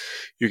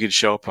 You can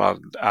show up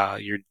on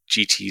your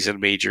GTs and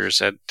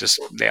majors and just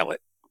nail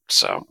it.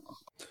 So,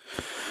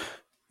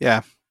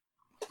 yeah,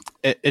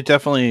 it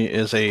definitely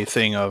is a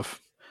thing of,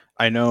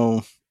 I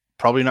know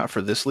probably not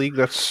for this league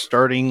that's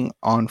starting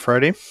on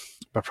Friday,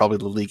 but probably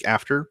the league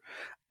after,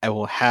 I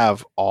will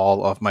have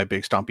all of my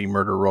big stompy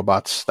murder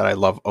robots that I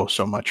love oh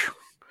so much.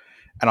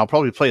 And I'll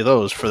probably play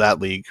those for that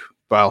league,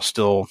 but I'll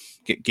still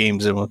get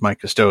games in with my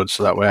custodes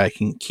so that way I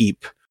can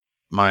keep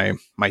my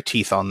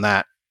teeth on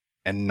that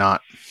and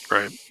not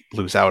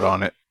lose out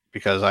on it.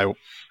 Because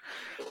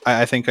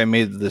I think I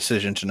made the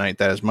decision tonight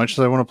that as much as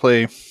I want to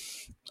play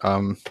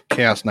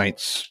Chaos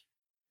Knights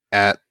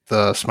at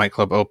the Smite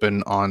Club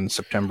Open on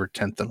September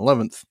 10th and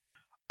 11th,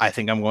 I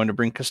think I'm going to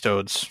bring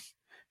custodes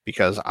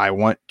because I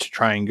want to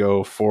try and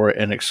go for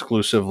an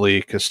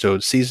exclusively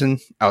custode season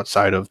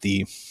outside of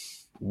the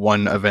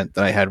one event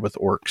that I had with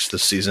Orcs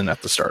this season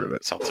at the start of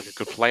it. Sounds like a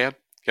good plan.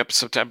 Yep,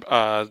 September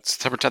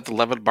 10th,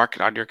 11th, mark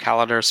it on your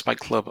calendar. Smite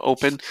Club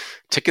Open.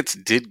 Tickets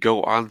did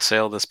go on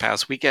sale this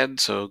past weekend,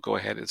 so go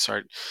ahead and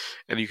start.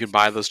 And you can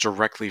buy those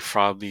directly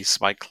from the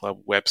Smite Club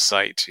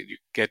website. You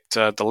get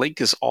the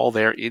link is all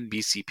there in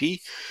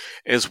BCP,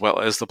 as well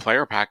as the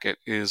player packet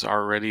is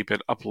already been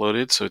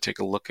uploaded. So take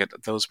a look at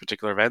those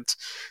particular events.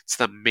 It's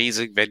an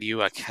amazing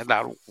venue. I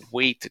cannot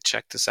wait to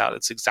check this out.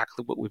 It's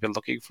exactly what we've been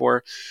looking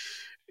for.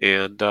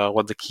 And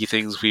one of the key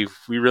things we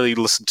really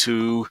listen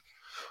to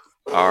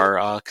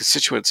our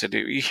constituents, and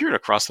you hear it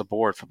across the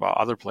board from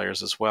other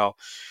players as well.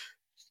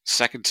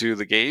 Second to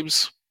the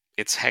games,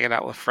 it's hanging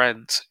out with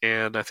friends.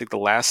 And I think the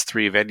last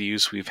 3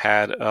 venues we've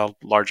had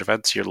large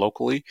events here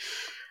locally,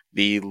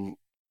 the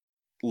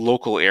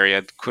local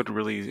area couldn't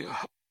really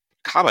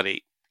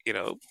accommodate,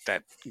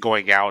 that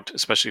going out,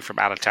 especially from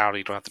out of town.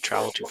 You don't have to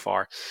travel too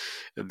far.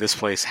 And this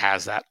place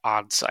has that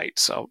on site.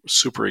 So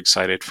super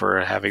excited for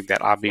having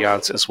that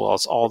ambiance as well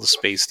as all the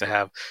space to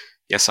have.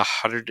 Yes,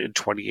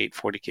 128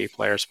 40K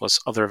players plus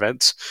other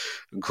events,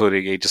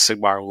 including Age of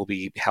Sigmar, will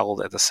be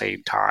held at the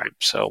same time.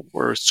 So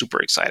we're super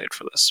excited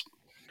for this.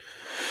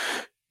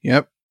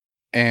 Yep.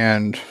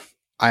 And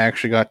I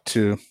actually got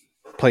to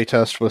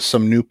playtest with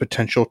some new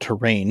potential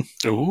terrain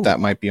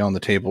that might be on the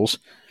tables.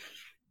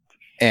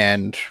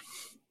 And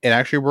it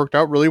actually worked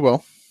out really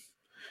well.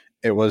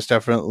 It was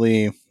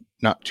definitely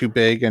not too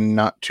big and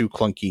not too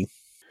clunky.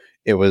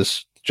 It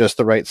was just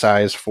the right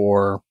size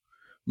for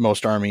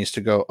most armies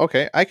to go,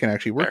 okay, I can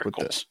actually work with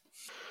this.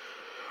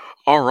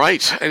 All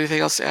right.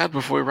 Anything else to add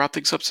before we wrap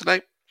things up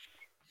tonight?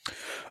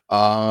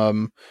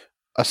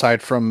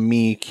 Aside from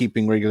me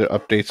keeping regular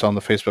updates on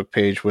the Facebook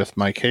page with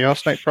my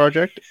Chaos Knight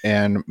project,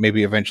 and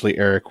maybe eventually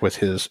Eric with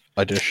his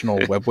additional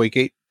webway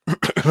gate.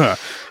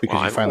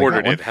 I've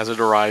ordered it. It hasn't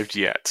arrived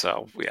yet.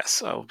 So,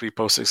 yes, I'll be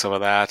posting some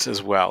of that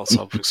as well.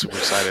 So I'm super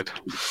excited.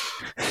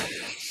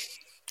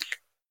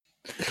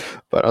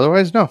 But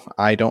otherwise, no,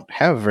 I don't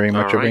have very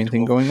much of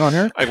anything going on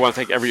here. I want to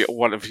thank every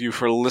one of you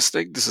for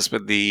listening. This has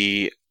been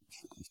the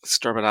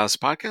Exterminatus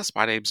podcast.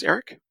 My name's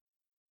Eric. And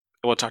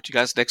we'll talk to you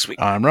guys next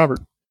week. I'm Robert.